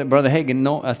know, Brother Hagin,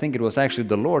 no, I think it was actually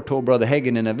the Lord told Brother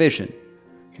Hagin in a vision.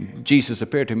 Jesus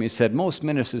appeared to him and said, most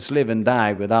ministers live and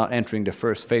die without entering the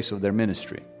first phase of their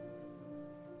ministry.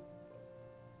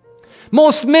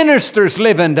 Most ministers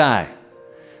live and die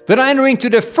without entering to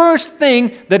the first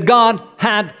thing that God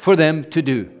had for them to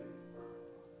do.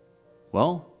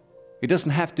 Well, it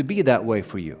doesn't have to be that way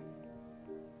for you.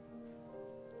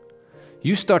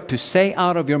 You start to say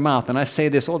out of your mouth, and I say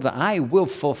this all the time, I will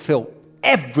fulfill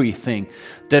everything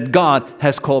that God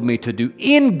has called me to do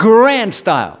in grand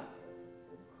style.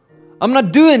 I'm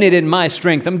not doing it in my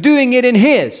strength. I'm doing it in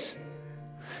His.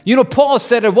 You know, Paul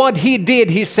said that what he did,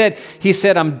 he said,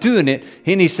 I'm doing it.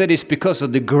 And he said, it's because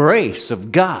of the grace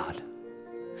of God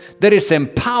that is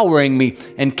empowering me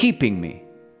and keeping me.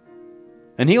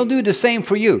 And He'll do the same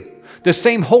for you. The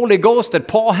same Holy Ghost that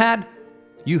Paul had,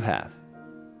 you have.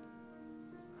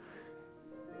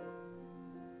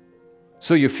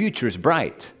 So your future is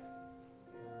bright.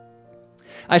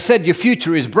 I said your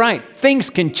future is bright.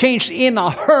 Things can change in a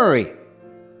hurry.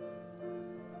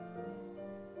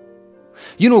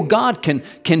 You know, God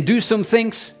can do some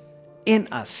things in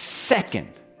a second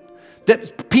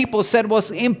that people said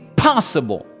was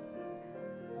impossible.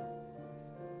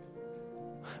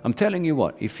 I'm telling you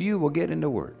what, if you will get in the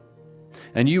Word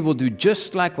and you will do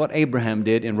just like what Abraham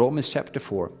did in Romans chapter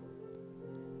 4,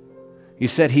 he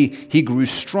said he grew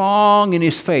strong in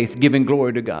his faith, giving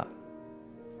glory to God.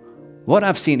 What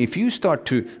I've seen, if you start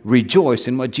to rejoice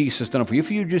in what Jesus has done for you, if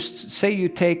you just say you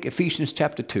take Ephesians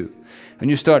chapter 2, and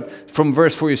you start from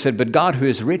verse 4, you said, but God who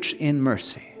is rich in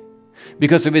mercy,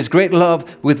 because of His great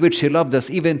love with which He loved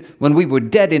us, even when we were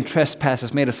dead in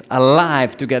trespasses, made us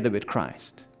alive together with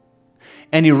Christ.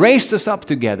 And He raised us up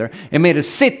together and made us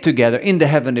sit together in the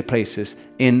heavenly places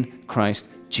in Christ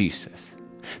Jesus.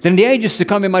 Then in the ages to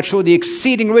come He might show the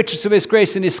exceeding riches of His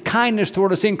grace and His kindness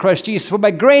toward us in Christ Jesus. For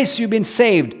by grace you've been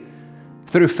saved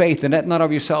through faith, and that not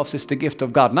of yourselves is the gift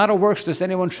of God, not of works lest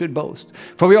anyone should boast.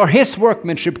 For we are His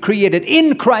workmanship, created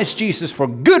in Christ Jesus for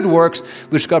good works,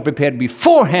 which God prepared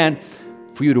beforehand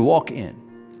for you to walk in.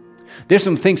 There's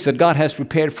some things that God has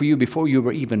prepared for you before you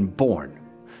were even born,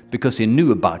 because He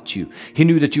knew about you. He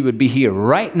knew that you would be here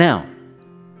right now.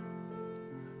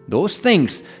 Those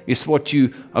things is what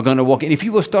you are going to walk in. If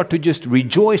you will start to just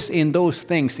rejoice in those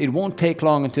things, it won't take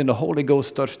long until the Holy Ghost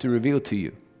starts to reveal to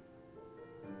you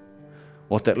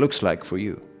what that looks like for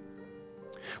you,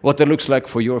 what that looks like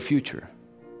for your future.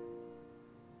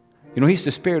 You know, He's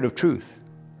the Spirit of truth.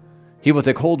 He will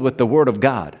take hold with the Word of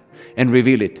God and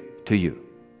reveal it to you.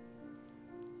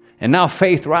 And now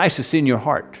faith rises in your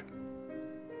heart.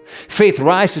 Faith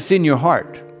rises in your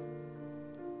heart.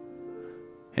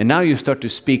 And now you start to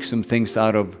speak some things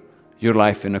out of your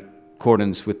life in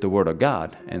accordance with the Word of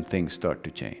God, and things start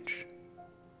to change.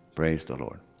 Praise the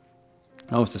Lord.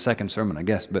 That was the second sermon, I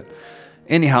guess. But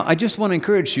anyhow, I just want to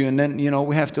encourage you, and then,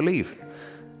 we have to leave.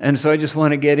 And so I just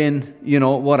want to get in,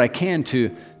 what I can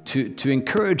to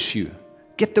encourage you.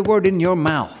 Get the Word in your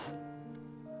mouth.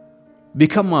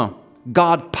 Become a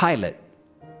God pilot,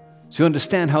 so you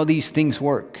understand how these things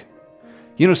work.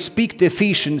 Speak the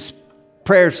Ephesians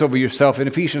prayers over yourself in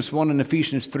Ephesians 1 and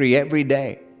Ephesians 3 every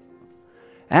day.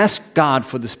 Ask God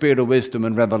for the spirit of wisdom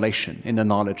and revelation in the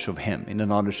knowledge of Him, in the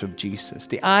knowledge of Jesus.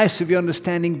 The eyes of your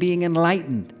understanding being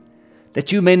enlightened,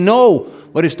 that you may know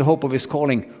what is the hope of His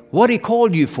calling, what He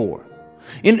called you for.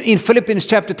 In Philippians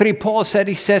chapter 3, Paul said,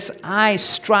 he says, I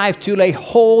strive to lay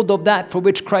hold of that for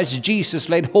which Christ Jesus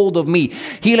laid hold of me.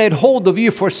 He laid hold of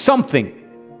you for something.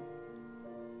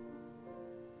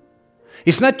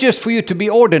 It's not just for you to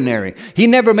be ordinary. He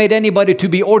never made anybody to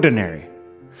be ordinary.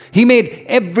 He made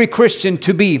every Christian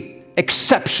to be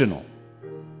exceptional.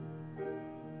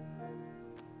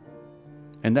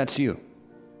 And that's you.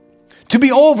 To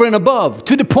be over and above,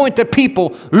 to the point that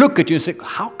people look at you and say,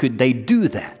 how could they do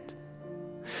that?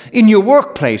 In your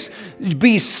workplace,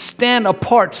 stand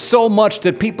apart so much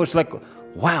that people's like,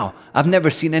 wow, I've never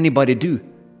seen anybody do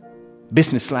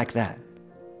business like that.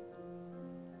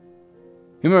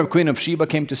 You remember Queen of Sheba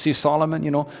came to see Solomon?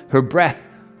 Her breath,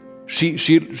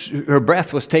 her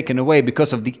breath was taken away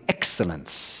because of the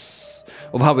excellence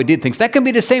of how he did things. That can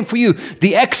be the same for you.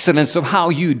 The excellence of how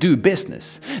you do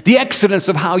business. The excellence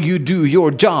of how you do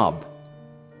your job.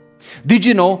 Did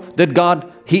you know that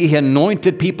God, He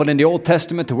anointed people in the Old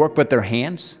Testament to work with their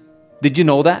hands? Did you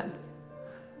know that?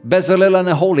 Bezalel and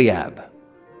Aholiab.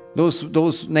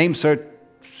 Those names are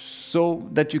so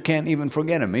that you can't even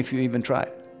forget them if you even try.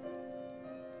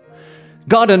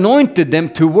 God anointed them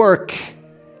to work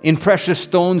in precious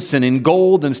stones and in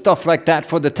gold and stuff like that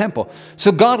for the temple.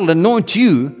 So God will anoint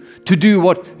you to do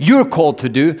what you're called to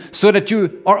do, so that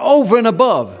you are over and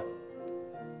above.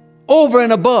 Over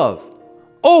and above.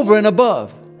 Over and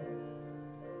above.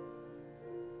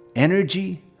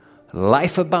 Energy,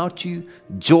 life about you,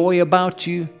 joy about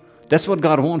you. That's what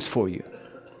God wants for you.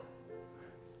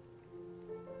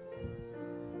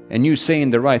 And you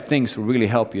saying the right things will really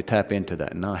help you tap into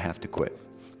that. Now I have to quit.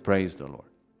 Praise the Lord.